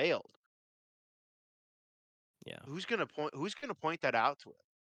 you failed. Yeah, Who's going to point that out to him?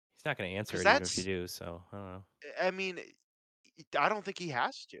 he's not gonna answer Because it even if you that's, do. So I don't know. I mean, I don't think he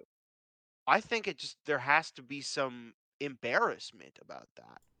has to. I think there has to be some embarrassment about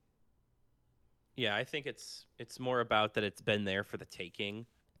that. Yeah, I think it's more about that it's been there for the taking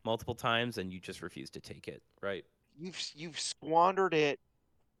multiple times, and you just refuse to take it, right? You've squandered it.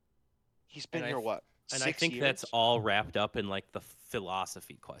 He's And been here what, I six think that's years? all wrapped up in like the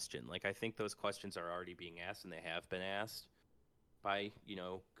philosophy question. Like I think those questions are already being asked, and they have been asked by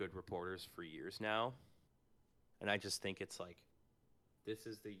good reporters for years now. And I just think it's like this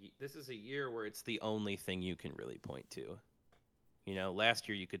is a year where it's the only thing you can really point to. Last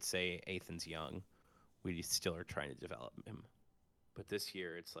year you could say Ethan's young. We still are trying to develop him. But this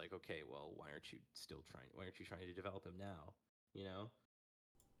year it's like, okay, well, why aren't you trying to develop him now? You know?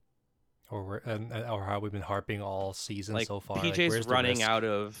 Or how we've been harping all season Like so far. Like, PJ's where's the running risk? out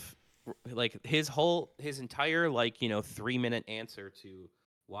of like his entire 3-minute answer to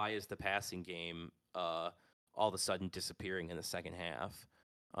why is the passing game all of a sudden disappearing in the second half.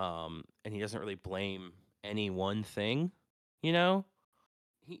 And he doesn't really blame any one thing, you know?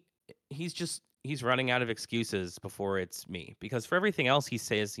 He he's running out of excuses before it's me, because for everything else he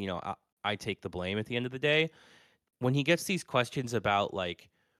says, I take the blame at the end of the day. When he gets these questions about like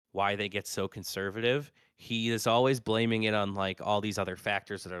why they get so conservative, he is always blaming it on like all these other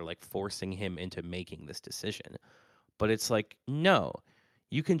factors that are like forcing him into making this decision. But it's like, no,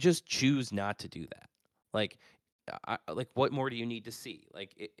 you can just choose not to do that. Like, like what more do you need to see?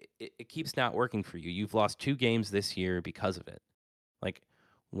 Like, it keeps not working for you. You've lost 2 games this year because of it. Like,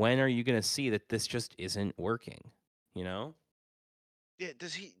 when are you going to see that this just isn't working? You know? Yeah.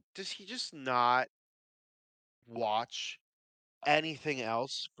 Does he just not watch anything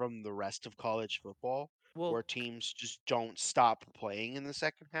else from the rest of college football Well, where teams just don't stop playing in the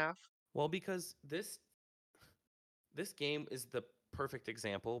second half? because this game is the perfect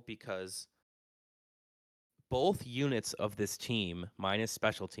example, because both units of this team, minus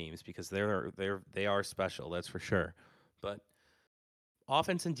special teams, because they are special, that's for sure. But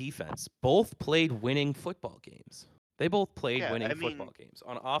offense and defense both played winning football games. They both played Yeah, winning I mean, football games.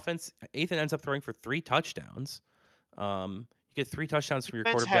 On offense, Ethan ends up throwing for 3 touchdowns. You get 3 touchdowns from your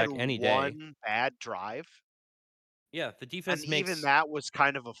defense had quarterback any day. one bad drive, Yeah, the and defense even makes that was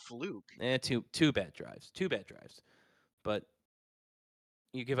kind of a fluke. two bad drives, but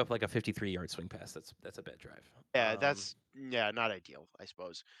you give up like a 53-yard swing pass. That's a bad drive. Yeah, yeah, not ideal, I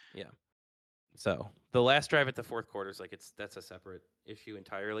suppose. Yeah. So the last drive at the fourth quarter is like that's a separate issue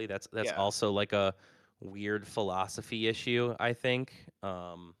entirely. That's Yeah, also like a weird philosophy issue, I think.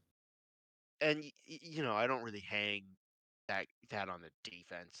 and I don't really hang that on the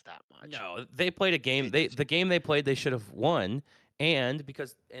defense that much. No, they played a game. It's The game they played they should have won, and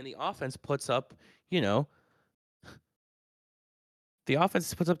the offense puts up, you know, the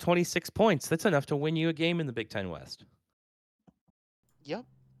offense puts up 26 points. That's enough to win you a game in the Big Ten West. Yep.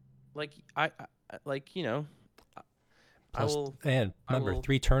 Like like I Plus, will and I remember, will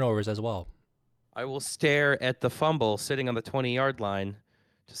 3 turnovers as well. I will stare at the fumble sitting on the 20-yard line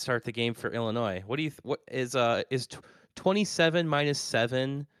to start the game for Illinois. What do you what is 27 minus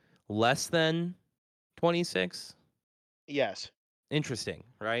 7 less than 26? Yes. Interesting,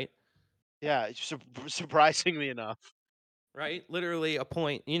 right? Yeah. Surprisingly enough. Right? Literally a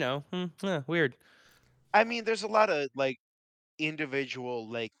point, weird. I mean, there's a lot of like individual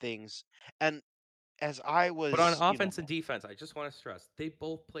like things, and as I But on was, offense and defense, I just want to stress, they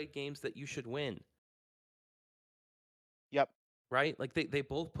both played games that you should win, yep. right? Like they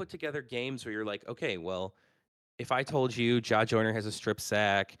both put together games where you're like, okay, well, if I told you Ja Joyner has a strip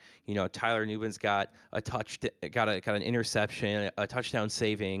sack, Tyler Newman's got got an interception, a touchdown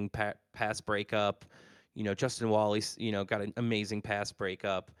saving pass breakup, Justin Wally's got an amazing pass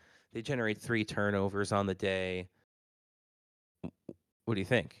breakup. They generate 3 turnovers on the day. What do you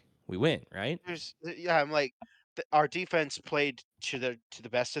think? We win, right? Yeah, I'm like, our defense played to the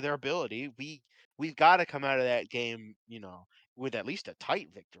best of their ability. We we've got to come out of that game, with at least a tight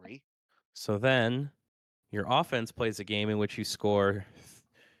victory. So then your offense plays a game in which you score,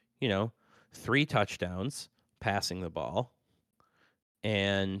 3 touchdowns passing the ball,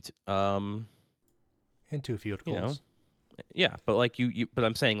 and And 2 field you know, goals. yeah, but like but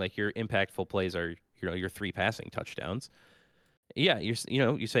I'm saying like your impactful plays are your 3 passing touchdowns. Yeah, you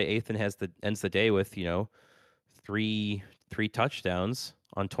say Ethan ends the day with 3 touchdowns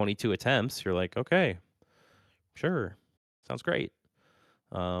on 22 attempts. You're like, okay, sure, sounds great.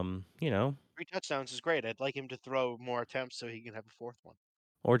 3 touchdowns is great. I'd like him to throw more attempts so he can have a 4th one.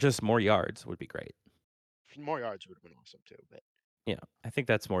 Or just more yards would be great. More yards would have been awesome too, but Yeah, I think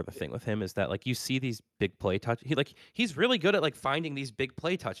that's more the thing with him is that like you see these big play he's really good at like finding these big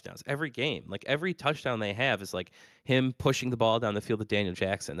play touchdowns every game. Like every touchdown they have is like him pushing the ball down the field to Daniel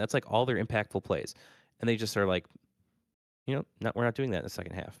Jackson. That's like all their impactful plays, and they just are like, we're not doing that in the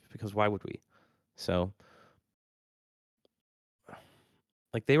second half because why would we? So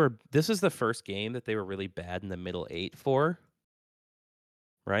like this is the first game that they were really bad in the middle 8 for.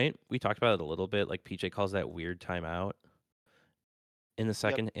 Right? We talked about it a little bit. Like PJ calls that weird timeout in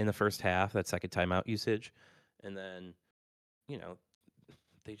the first half, that second timeout usage. And then,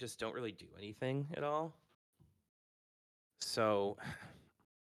 they just don't really do anything at all. So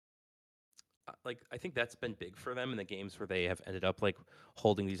I think that's been big for them in the games where they have ended up like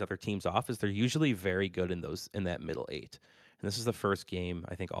holding these other teams off is they're usually very good in that middle 8. And this is the first game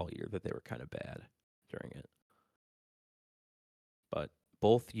I think all year that they were kind of bad during it. But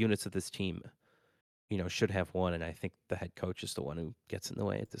both units of this team, should have won, and I think the head coach is the one who gets in the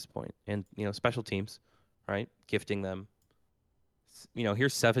way at this point. And special teams, right? Gifting them.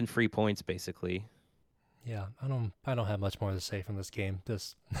 Here's 7 free points basically. Yeah, I don't have much more to say from this game.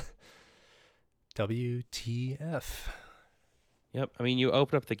 Just WTF. Yep. I mean, you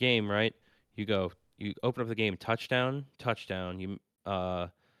open up the game, right? You open up the game, touchdown, you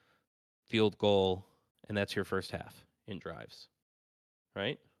field goal, and that's your first half in drives.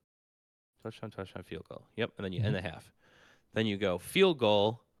 Right? Touchdown, field goal. Yep, and then you end the half. Then you go field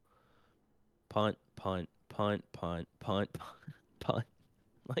goal, punt, punt, punt, punt, punt, punt.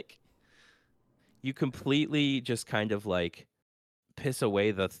 Like you completely just kind of like piss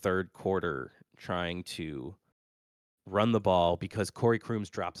away the third quarter trying to run the ball because Corey Crooms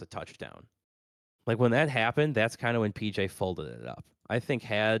drops a touchdown. Like when that happened, that's kind of when PJ folded it up. I think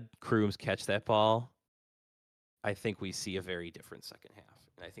had Crooms catch that ball, I think we see a very different second half.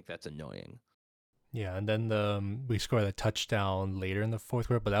 And I think that's annoying. Yeah, and then we scored a touchdown later in the fourth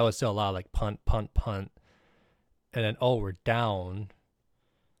quarter, but that was still a lot of like punt, punt, punt. And then, we're down.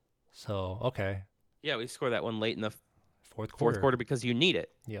 So, okay. Yeah, we scored that one late in the fourth quarter because you need it.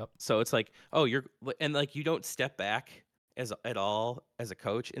 Yep. So it's like, and like you don't step back at all as a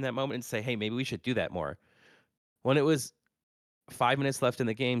coach in that moment and say, hey, maybe we should do that more. When it was 5 minutes left in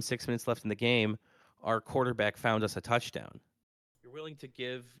the game, 6 minutes left in the game, our quarterback found us a touchdown. You're willing to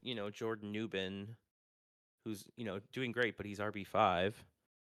give, Jordan Newbin, who's, doing great, but he's RB5.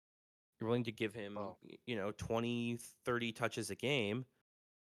 You're willing to give him, 20, 30 touches a game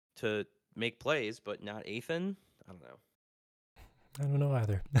to make plays, but not Ethan? I don't know. I don't know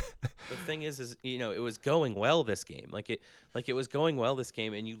either. The thing is it was going well this game. Like it was going well this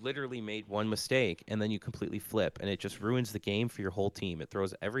game, and you literally made one mistake, and then you completely flip, and it just ruins the game for your whole team. It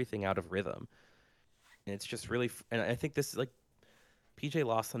throws everything out of rhythm, and it's just really. And I think this is like PJ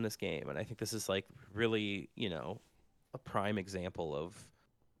lost them this game, and I think this is like really a prime example of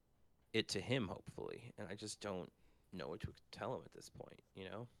it to him, hopefully. And I just don't know what to tell him at this point.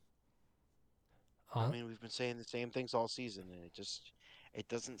 I mean, we've been saying the same things all season, and it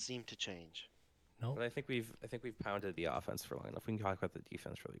doesn't seem to change. No. But I think we've pounded the offense for long enough. We can talk about the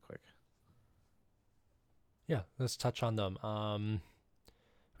defense really quick. Yeah, let's touch on them.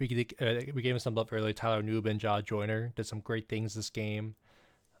 We gave him some love earlier. Tyler Newbin, Jaw Joyner did some great things this game.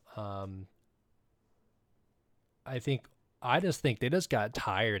 I just think they just got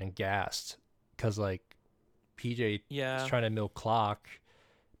tired and gassed because like PJ is trying to milk clock,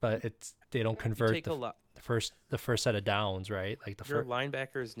 but they don't convert the first set of downs, right? Like your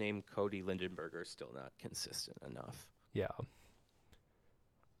linebackers named Cody Lindenberger is still not consistent enough. Yeah.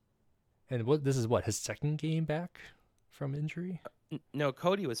 And this is his second game back from injury? No,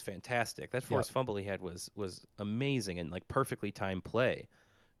 Cody was fantastic. That forced fumble he had was amazing and like perfectly timed play.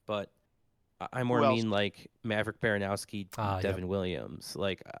 But I more mean like Maverick Baranowski, Devin Williams.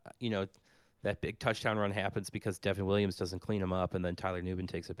 Like that big touchdown run happens because Devin Williams doesn't clean him up, and then Tyler Newbin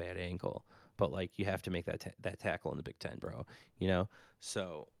takes a bad ankle. But like you have to make that tackle in the Big Ten, bro.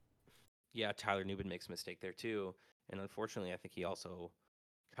 So yeah, Tyler Newbin makes a mistake there too, and unfortunately, I think he also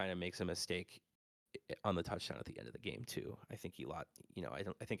kind of makes a mistake on the touchdown at the end of the game too. I think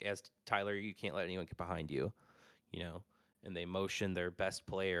I think as Tyler, you can't let anyone get behind you, and they motion their best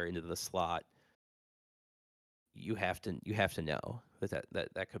player into the slot. You have to know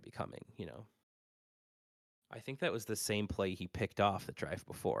that could be coming. I think that was the same play he picked off the drive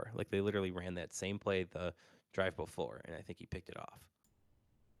before. Like they literally ran that same play the drive before, and I think he picked it off.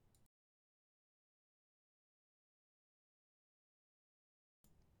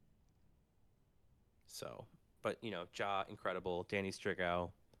 So, but Ja, incredible. Danny Strigow,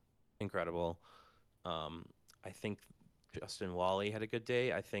 incredible. I think Justin Wally had a good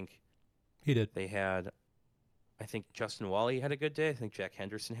day. I think He did. I think Justin Wally had a good day. I think Jack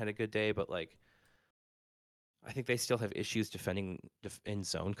Henderson had a good day, but like, I think they still have issues defending in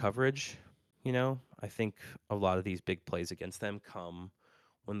zone coverage. I think a lot of these big plays against them come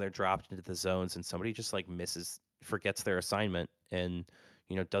when they're dropped into the zones and somebody just like forgets their assignment and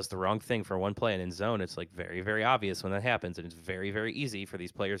does the wrong thing for one play. And in zone, it's like very, very obvious when that happens, and it's very, very easy for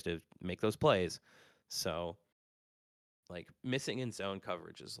these players to make those plays. So like missing in zone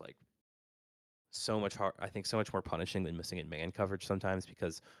coverage is like so much hard. I think so much more punishing than missing in man coverage sometimes,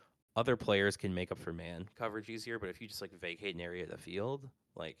 because other players can make up for man coverage easier. But if you just like vacate an area of the field,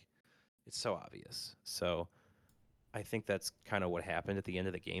 like it's so obvious. So I think that's kind of what happened at the end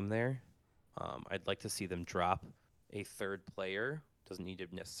of the game there. I'd like to see them drop a third player. Doesn't need to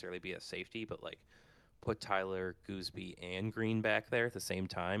necessarily be a safety, but like put Tyler, Gooseby, and Green back there at the same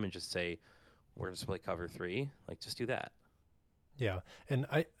time and just say, we're going to play cover 3. Like, just do that. Yeah,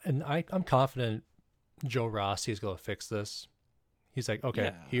 I'm confident Joe Rossi is going to fix this. He's like, okay,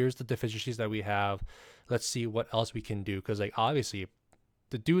 Yeah. here's the deficiencies that we have. Let's see what else we can do. Because like obviously,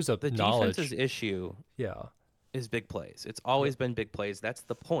 the dude's of The knowledge. defense's issue is big plays. It's always been big plays. That's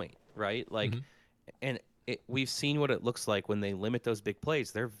the point, right? Like, and we've seen what it looks like when they limit those big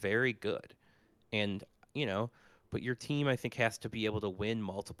plays. They're very good, and but your team, I think, has to be able to win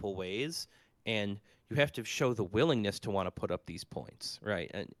multiple ways, and you have to show the willingness to want to put up these points,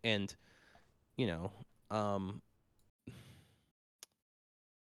 right? And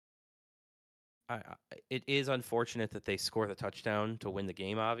it is unfortunate that they score the touchdown to win the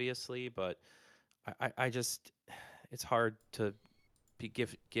game, obviously, but I just it's hard to be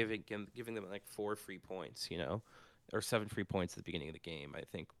giving them like 4 free points, or 7 free points at the beginning of the game. I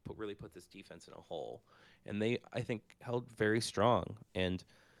think really put this defense in a hole, and they I think held very strong, and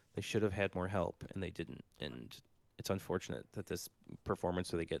they should have had more help, and they didn't. And it's unfortunate that this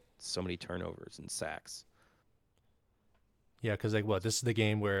performance where they get so many turnovers and sacks. Yeah, because like this is the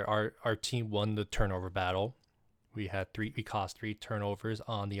game where our team won the turnover battle. We caused 3 turnovers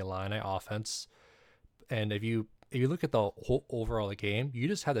on the Illini offense, and if you look at the whole overall game, you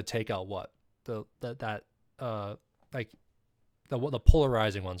just had to take out the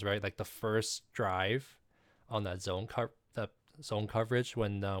polarizing ones, right? Like the first drive on that zone coverage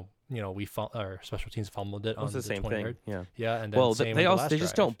when our special teams fumbled it on the same 20 thing. yard. Yeah. Yeah, and then well, same they with the just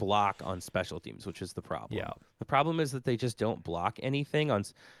last don't drive. block on special teams, which is the problem. Yeah. The problem is that they just don't block anything on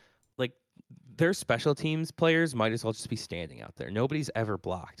like their special teams players might as well just be standing out there. Nobody's ever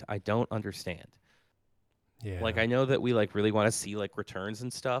blocked. I don't understand. Yeah. Like I know that we like really want to see like returns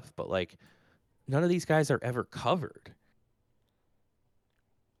and stuff, but like none of these guys are ever covered.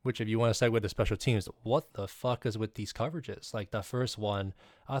 Which, if you want to segue to special teams, what the fuck is with these coverages? Like the first one,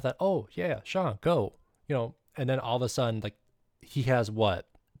 I thought, oh yeah, Sean, go, and then all of a sudden, like he has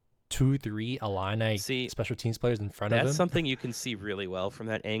 2-3 Illini special teams players in front of him. That's something you can see really well from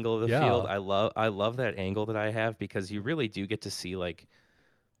that angle of the field. I love that angle that I have, because you really do get to see like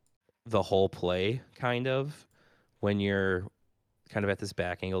the whole play kind of when you're kind of at this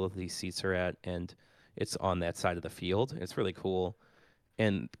back angle that these seats are at, and it's on that side of the field. It's really cool.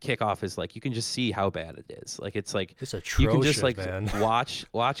 And kickoff is like you can just see how bad it is. Like it's atrocious, you can just like man. watch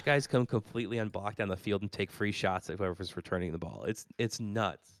guys come completely unblocked down the field and take free shots at whoever's returning the ball. It's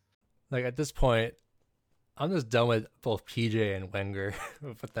nuts. Like at this point, I'm just done with both PJ and Wenger.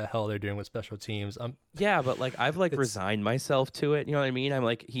 What the hell they're doing with special teams? Yeah, but like I've resigned myself to it. You know what I mean? I'm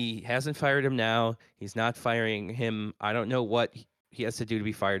like, he hasn't fired him now. He's not firing him. I don't know what he has to do to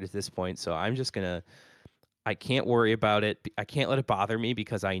be fired at this point. So I'm just gonna. I can't worry about it. I can't let it bother me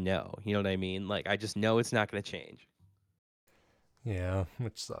because I know. You know what I mean? Like I just know it's not going to change. Yeah,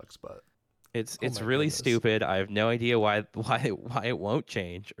 which sucks, but it's really stupid. I have no idea why it won't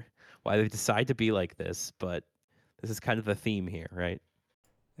change, or why they decide to be like this. But this is kind of the theme here, right?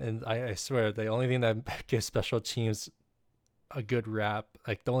 And I swear, the only thing that gives special teams a good rap,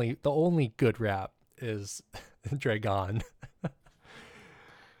 like the only good rap, is Dragon.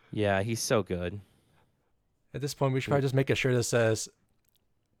 Yeah, he's so good. At this point, we should probably just make a shirt that says,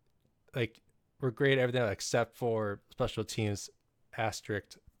 like, we're great at everything except for special teams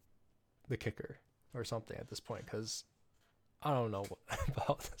asterisk the kicker or something at this point, because I don't know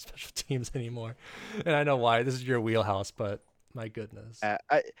about special teams anymore. And I know why. This is your wheelhouse, but my goodness. I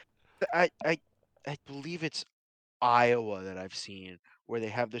I I believe it's Iowa that I've seen where they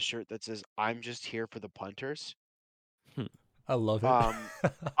have the shirt that says "I'm just here for the punters." I love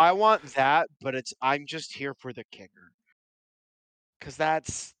it. I want that, but it's "I'm just here for the kicker," because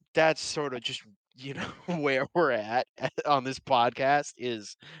that's sort of just where we're at on this podcast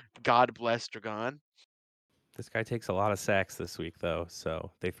is God bless Dragon. This guy takes a lot of sacks this week, though,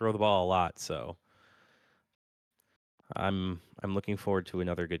 so they throw the ball a lot. So I'm looking forward to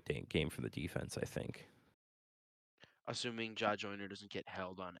another good game for the defense, I think. Assuming Ja Joyner doesn't get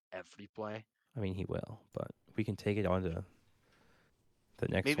held on every play. I mean, he will, but we can take it on to the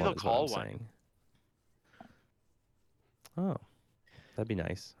next Maybe one. they'll Is what I'm call one. saying. Oh, that'd be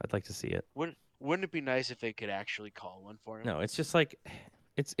nice. I'd like to see it. Wouldn't it be nice if they could actually call one for him? No, it's just like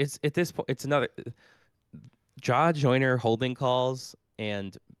it's at this point. It's another Ja Joyner holding calls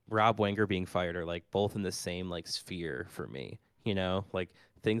and Rob Wenger being fired are like both in the same like sphere for me. You know, like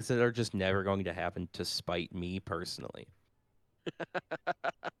things that are just never going to happen to spite me personally.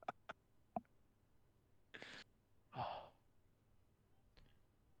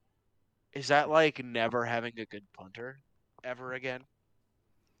 Is that like never having a good punter ever again?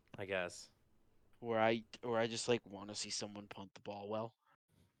 I guess. Where I just like want to see someone punt the ball well.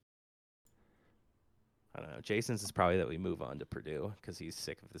 I don't know. Jason's is probably that we move on to Purdue because he's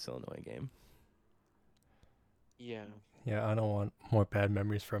sick of this Illinois game. Yeah. Yeah, I don't want more bad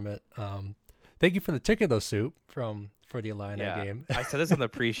memories from it. Thank you for the ticket though, Soup, for the Illini game. I said this on the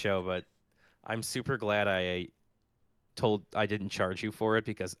pre-show, but I'm super glad I didn't charge you for it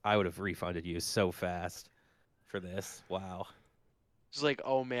because I would have refunded you so fast for this. Wow. It's like,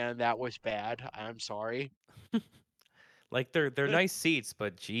 oh man, that was bad. I'm sorry. Like they're nice seats,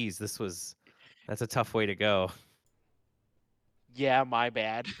 but geez, that's a tough way to go. Yeah, my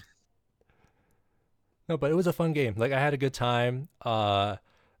bad. No, but it was a fun game. Like I had a good time.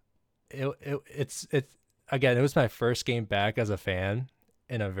 It's again, it was my first game back as a fan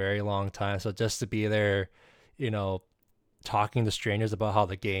in a very long time. So just to be there, talking to strangers about how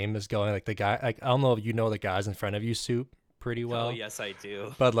the game is going, like the guy, like I don't know if you know the guys in front of you, Soup, pretty well. Oh yes, I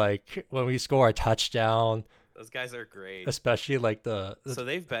do. But like when we score a touchdown, Those guys are great. especially like So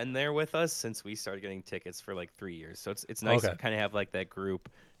they've been there with us since we started getting tickets for like 3 years. So it's nice to kind of have like that group,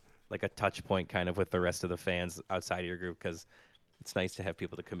 like a touch point kind of with the rest of the fans outside of your group because it's nice to have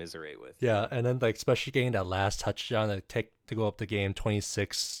people to commiserate with. Yeah, and then like especially getting that last touchdown to go up the game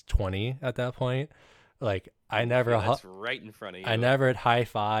 26-20 at that point. Like I never that's right in front of you. I never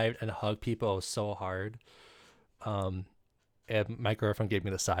high-fived and hugged people so hard. And my girlfriend gave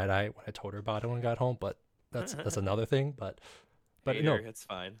me the side eye when I told her about it when I got home, but that's another thing. But Hater, no, it's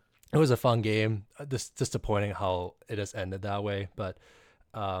fine. It was a fun game. Just disappointing how it has ended that way. But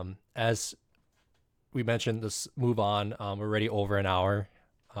as we mentioned, let's move on. We're already over an hour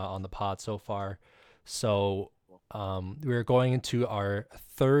on the pod so far. So we're going into our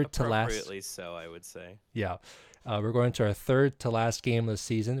third to last. Appropriately so, I would say. Yeah. We're going to our third to last game of the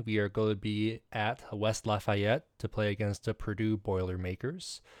season. We are going to be at West Lafayette to play against the Purdue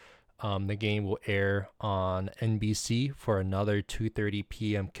Boilermakers. The game will air on NBC for another 2:30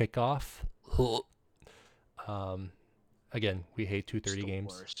 p.m. kickoff. Again, we hate 2:30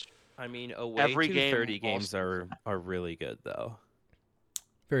 games. Worst. I mean, away Every 2:30 game games are really good though.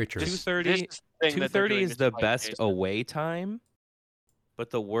 Very true. 2:30 is the best away time, but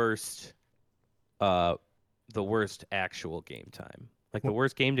the worst actual game time. Like the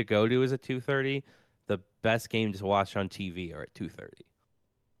worst game to go to is at 2:30. The best games to watch on TV are at 2:30.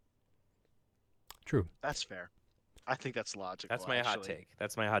 True. That's fair. I think that's logical. That's my hot take.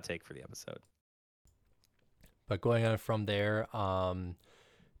 That's my hot take for the episode. But going on from there,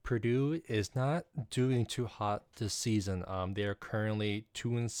 Purdue is not doing too hot this season. They are currently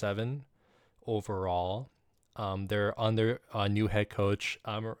 2-7 overall. They're under a new head coach.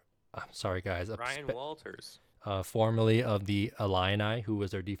 I'm sorry, guys. Ryan Walters. Formerly of the Illini, who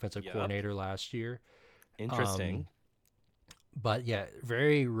was their defensive coordinator last year. Interesting. But yeah,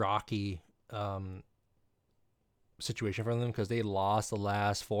 very rocky situation for them because they lost the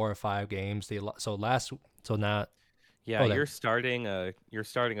last 4 or 5 games. You're starting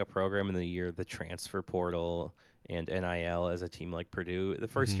a program in the year, the transfer portal and NIL as a team like Purdue. The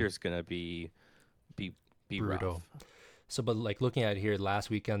first year is gonna be brutal. Rough. So, but like looking at it here, last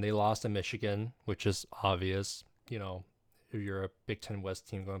weekend they lost to Michigan, which is obvious. If you're a Big Ten West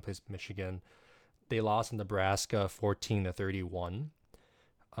team going to play Michigan, they lost in Nebraska 14-31.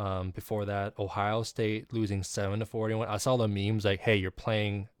 Before that, Ohio State losing 7-41. I saw the memes like, "Hey, you're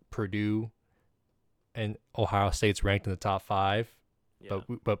playing Purdue, and Ohio State's ranked in the top 5," Yeah.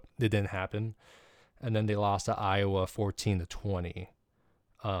 but it didn't happen. And then they lost to Iowa 14-20.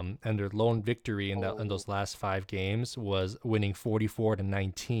 And their lone victory in those last 5 games was winning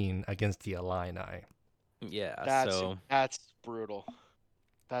 44-19 against the Illini. Yeah. That's So that's brutal.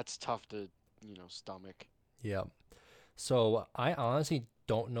 That's tough to stomach. Yeah. So I honestly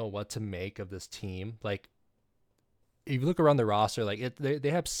don't know what to make of this team. Like, if you look around the roster, like they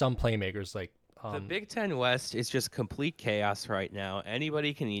have some playmakers. Like, the Big Ten West is just complete chaos right now.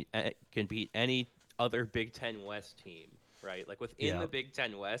 Anybody can beat any other Big Ten West team, right? Like within Yeah. the Big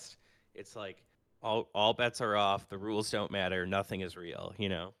Ten West, it's like all bets are off. The rules don't matter. Nothing is real.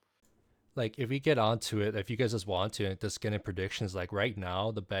 like if we get onto it, if you guys just want to, just get in predictions. Like right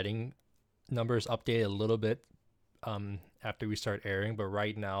now, the betting numbers update a little bit after we start airing, but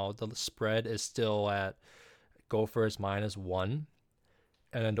right now the spread is still at Gophers -1,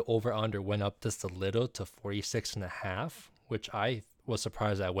 and then the over under went up just a little to 46.5, which I was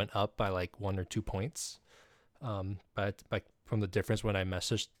surprised that went up by like 1 or 2 points. But like from the difference when I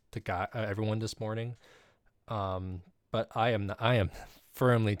messaged everyone this morning. But I am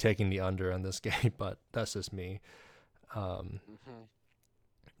firmly taking the under on this game, but that's just me.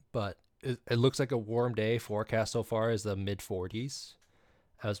 But it looks like a warm day. Forecast so far is the mid 40s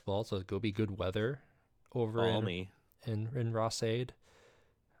as well, so it'll be good weather over in Rossade.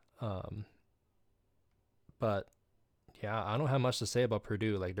 But yeah, I don't have much to say about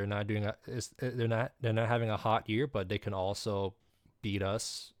Purdue. Like they're not having a hot year, but they can also beat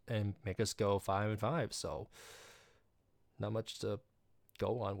us and make us go 5-5. So not much to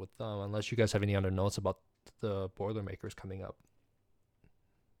go on with them, unless you guys have any other notes about the Boilermakers coming up.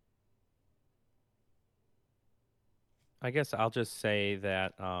 I guess I'll just say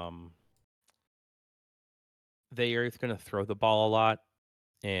that they are going to throw the ball a lot,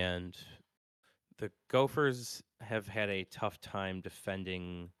 and the Gophers have had a tough time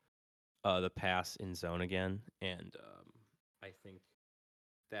defending the pass in zone again, and I think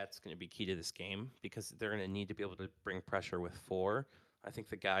that's going to be key to this game because they're going to need to be able to bring pressure with 4. I think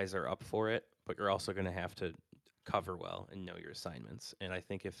the guys are up for it, but you're also going to have to cover well and know your assignments. And I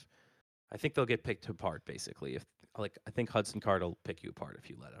think they'll get picked apart basically. I think Hudson Card will pick you apart if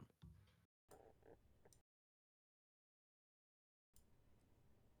you let him.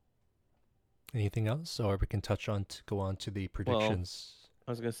 Anything else, or we can go on to the predictions? Well,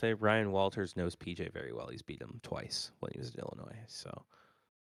 I was gonna say Ryan Walters knows PJ very well. He's beat him twice when he was in Illinois. So,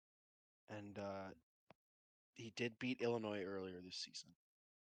 and he did beat Illinois earlier this season.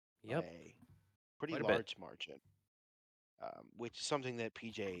 Yep, by a pretty quite a large bit. margin, which is something that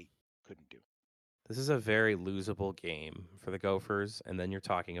PJ couldn't do. This is a very losable game for the Gophers, and then you're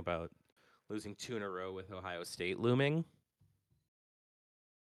talking about losing 2 in a row with Ohio State looming.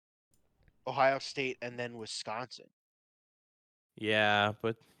 Ohio State and then Wisconsin. Yeah,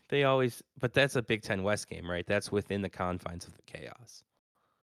 but that's a Big Ten West game, right? That's within the confines of the chaos.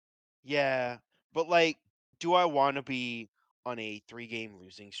 Yeah, but like, do I want to be on a 3-game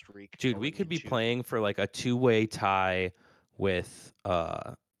losing streak? Dude, we could be playing for like a 2-way tie with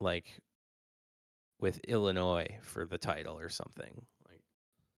with Illinois for the title or something. Like,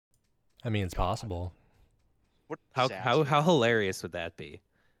 I mean, it's God. possible. What how hilarious would that be?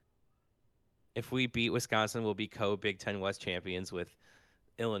 If we beat Wisconsin, we'll be Big Ten West champions with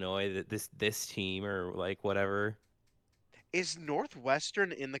Illinois. This team or like whatever. Is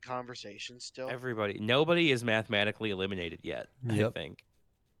Northwestern in the conversation still? Nobody is mathematically eliminated yet. Yep. I think.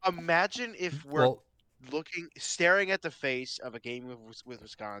 Imagine if we're staring at the face of a game with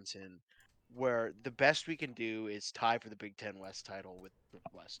Wisconsin, where the best we can do is tie for the Big Ten West title with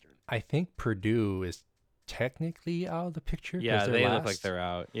Northwestern. I think Purdue is technically out of the picture. Yeah, they last. look like they're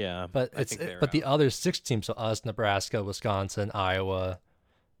out. Yeah, but the other 6 teams, so us, Nebraska, Wisconsin, Iowa,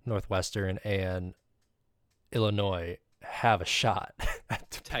 Northwestern, and Illinois, have a shot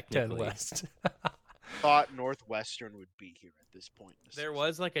at the Big Ten West. Thought Northwestern would be here at this point. There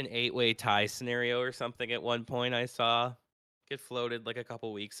was like an 8-way tie scenario or something at one point I saw get floated like a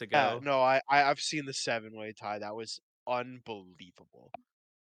couple weeks ago. No, I've seen the 7-way tie. That was unbelievable.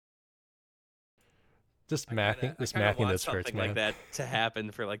 Just mathing this hurts, man. Like that to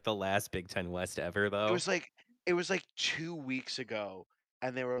happen for like the last Big Ten West ever, though. It was like 2 weeks ago,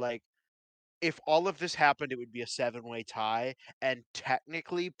 and they were like, if all of this happened, it would be a 7-way tie, and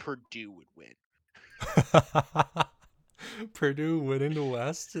technically Purdue would win. Purdue winning the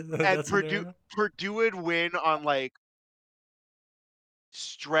West? And Purdue would win on like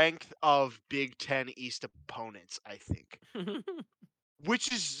strength of Big Ten East opponents, I think.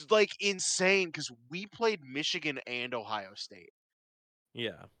 which is like insane because we played Michigan and Ohio State.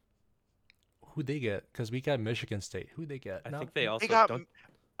 Yeah. Who'd they get? Because we got Michigan State. Who'd they get? I No, think they also They got. don't.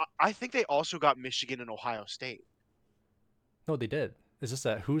 I think they also got Michigan and Ohio State. no, they did. It's just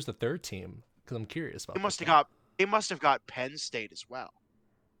that who's the third team? Because I'm curious about They this must have one. got. They must have got Penn State as well.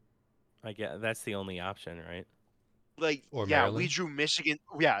 I get that's the only option, right? Like, Or yeah, we Maryland? drew Michigan.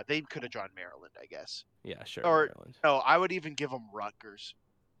 Yeah, they could have drawn Maryland, I guess. Yeah, sure, Or Maryland. no, I would even give them Rutgers.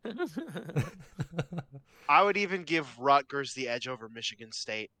 I would even give Rutgers the edge over Michigan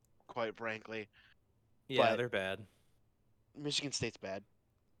State, quite frankly. Yeah, But- they're bad. Michigan State's bad.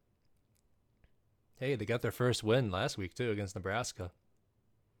 Hey, they got their first win last week too against Nebraska.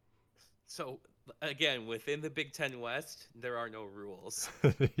 So again, within the Big Ten West, there are no rules.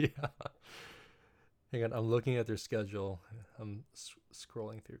 Yeah. Hang on, I'm looking at their schedule. I'm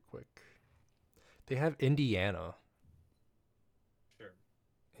scrolling through quick. They have Indiana. Sure.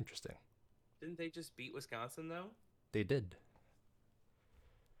 Interesting. Didn't they just beat Wisconsin though? They did.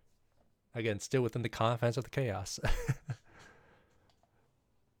 Again, still within the confines of the chaos.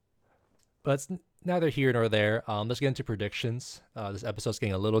 But it's neither here nor there. Let's get into predictions. This episode's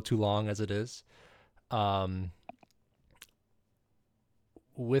getting a little too long as it is.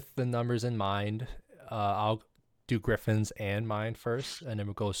 With the numbers in mind, I'll do Griffin's and mine first, and then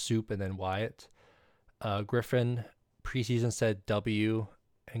we'll go Soup and then Wyatt. Griffin preseason said W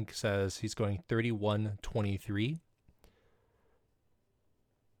and says he's going 31-23,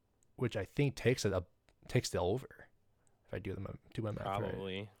 which I think takes the over. If I do my math right.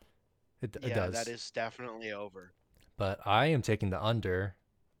 Probably. It Yeah, does. that is definitely over. But I am taking the under.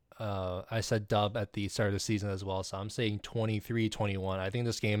 I said dub at the start of the season as well, so I'm saying 23-21. I think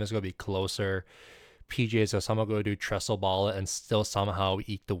this game is going to be closer. PJ is somehow going to do trestle ball it and still somehow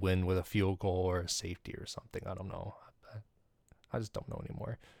eke the win with a field goal or a safety or something. I don't know. I just don't know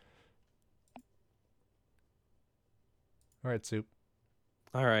anymore. All right, Soup.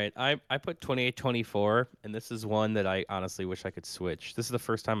 All right, I put 28-24, and this is one that I honestly wish I could switch. This is the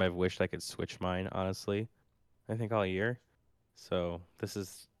first time I've wished I could switch mine, honestly. I think all year. So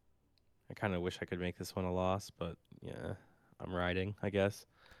I kind of wish I could make this one a loss, but yeah, I'm riding, I guess.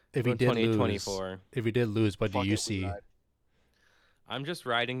 If we did lose, 28-24. what do Fuck you it, we see? ride. I'm just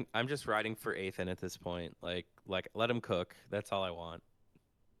riding for Ethan at this point. Like let him cook. That's all I want.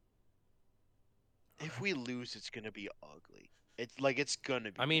 If we lose, it's gonna be ugly. It's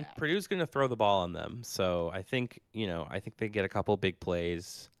gonna be. I mean, bad. Purdue's going to throw the ball on them. So I think they get a couple big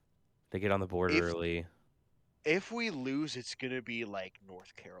plays. They get on the board If- early. If we lose, it's gonna be like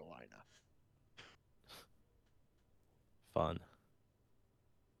North Carolina. Fun.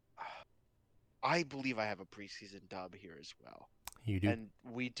 I believe I have a preseason dub here as well, You do. and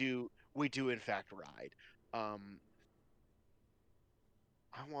we do in fact ride. I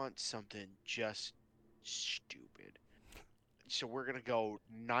want something just stupid. So we're gonna go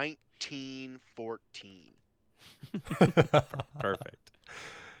 19-14. Perfect.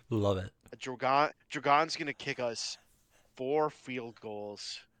 Love it. Dragon's gonna kick us 4 field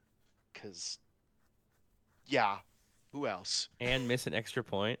goals. Cause, yeah, who else? And miss an extra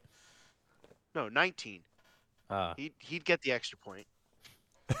point. No, 19. He'd get the extra point.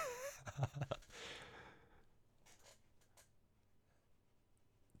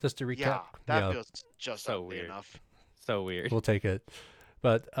 Just to recap. Yeah, that yeah. feels just So ugly weird. enough. So weird. We'll take it.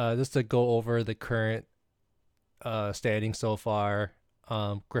 But just to go over the current standing so far,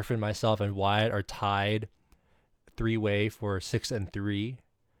 Griffin, myself, and Wyatt are tied 3-way for 6-3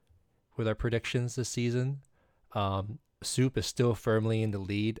 with our predictions this season. Soup is still firmly in the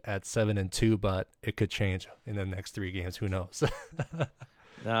lead at 7-2, but it could change in the next 3 games. Who knows?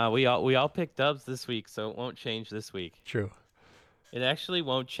 Nah, we all picked dubs this week, so it won't change this week. True. It actually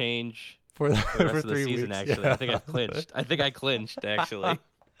won't change For the, the rest for of the 3 season. weeks. Actually, yeah. I think I've clinched. I think I clinched actually.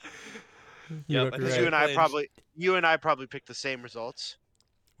 You Yep, might I be Because think right. you and I probably picked the same results.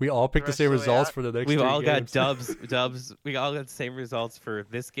 We all picked the rest same of the way results out. for the next We've 3 all got games. dubs. We all got the same results for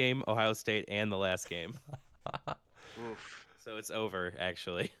this game, Ohio State, and the last game. Oof. So it's over,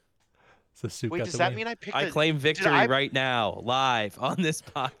 actually. So Soup Wait, got does the that win. mean I picked I a claim victory I- right now, live on this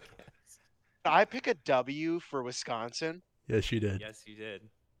podcast. Did I pick a W for Wisconsin? Yes, you did. Yes, you did.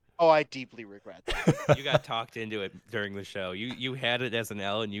 Oh, I deeply regret that. You got talked into it during the show. You had it as an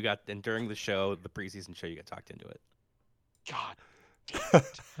L, and during the show, the preseason show, you got talked into it. God damn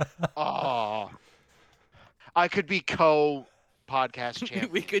it. Oh. I could be co-podcast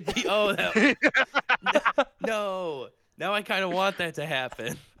champion. We could be. Oh, that, no. Now I kind of want that to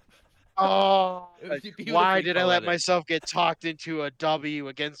happen. Oh, It would be why beautifully did I let poetic. myself get talked into a W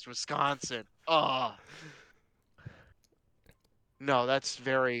against Wisconsin? Oh, No, that's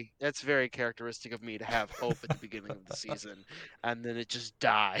very characteristic of me to have hope at the beginning of the season, and then it just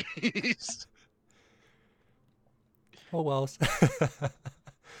dies. Oh well.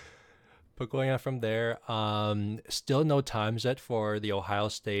 But going on from there, still no times yet for the Ohio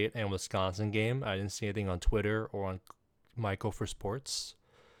State and Wisconsin game. I didn't see anything on Twitter or on my Gopher Sports.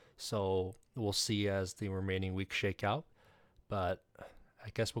 So we'll see as the remaining weeks shake out. But I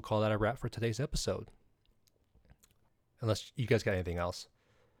guess we'll call that a wrap for today's episode. Unless you guys got anything else.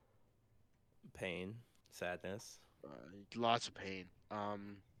 Pain, sadness. Lots of pain.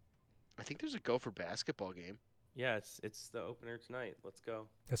 I think there's a Gopher basketball game. Yeah, it's the opener tonight. Let's go.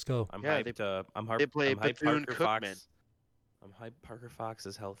 Let's go. I'm Yeah, hyped. they play I'm hyped Bethune Parker Cookman. Fox. I'm hyped Parker Fox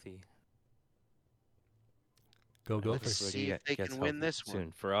is healthy. Go Let's Gophers. see if they Gets can win healthy this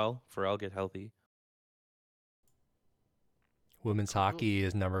one. soon. Pharrell get healthy. Women's hockey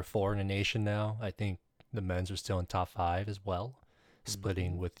is number 4 in the nation now. I think the men's are still in top 5 as well,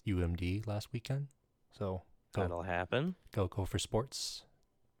 splitting with UMD last weekend. So That'll happen. go for sports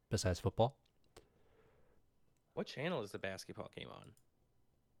besides football. What channel is the basketball game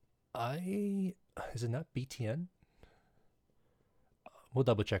on? Is it not BTN? We'll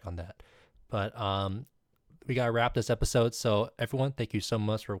double check on that. But we gotta wrap this episode. So everyone, thank you so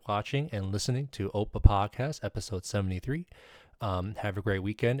much for watching and listening to OPA Podcast, episode 73. Have a great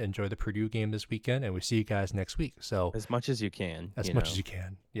weekend. Enjoy the Purdue game this weekend, and we see you guys next week. So As much as you can. as much as you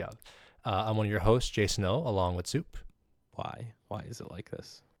can. Yeah. I'm one of your hosts, Jason O, along with Soup Why? Why is it like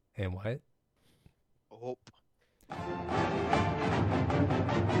this? Hope. and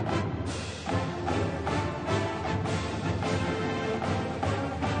Wyatt.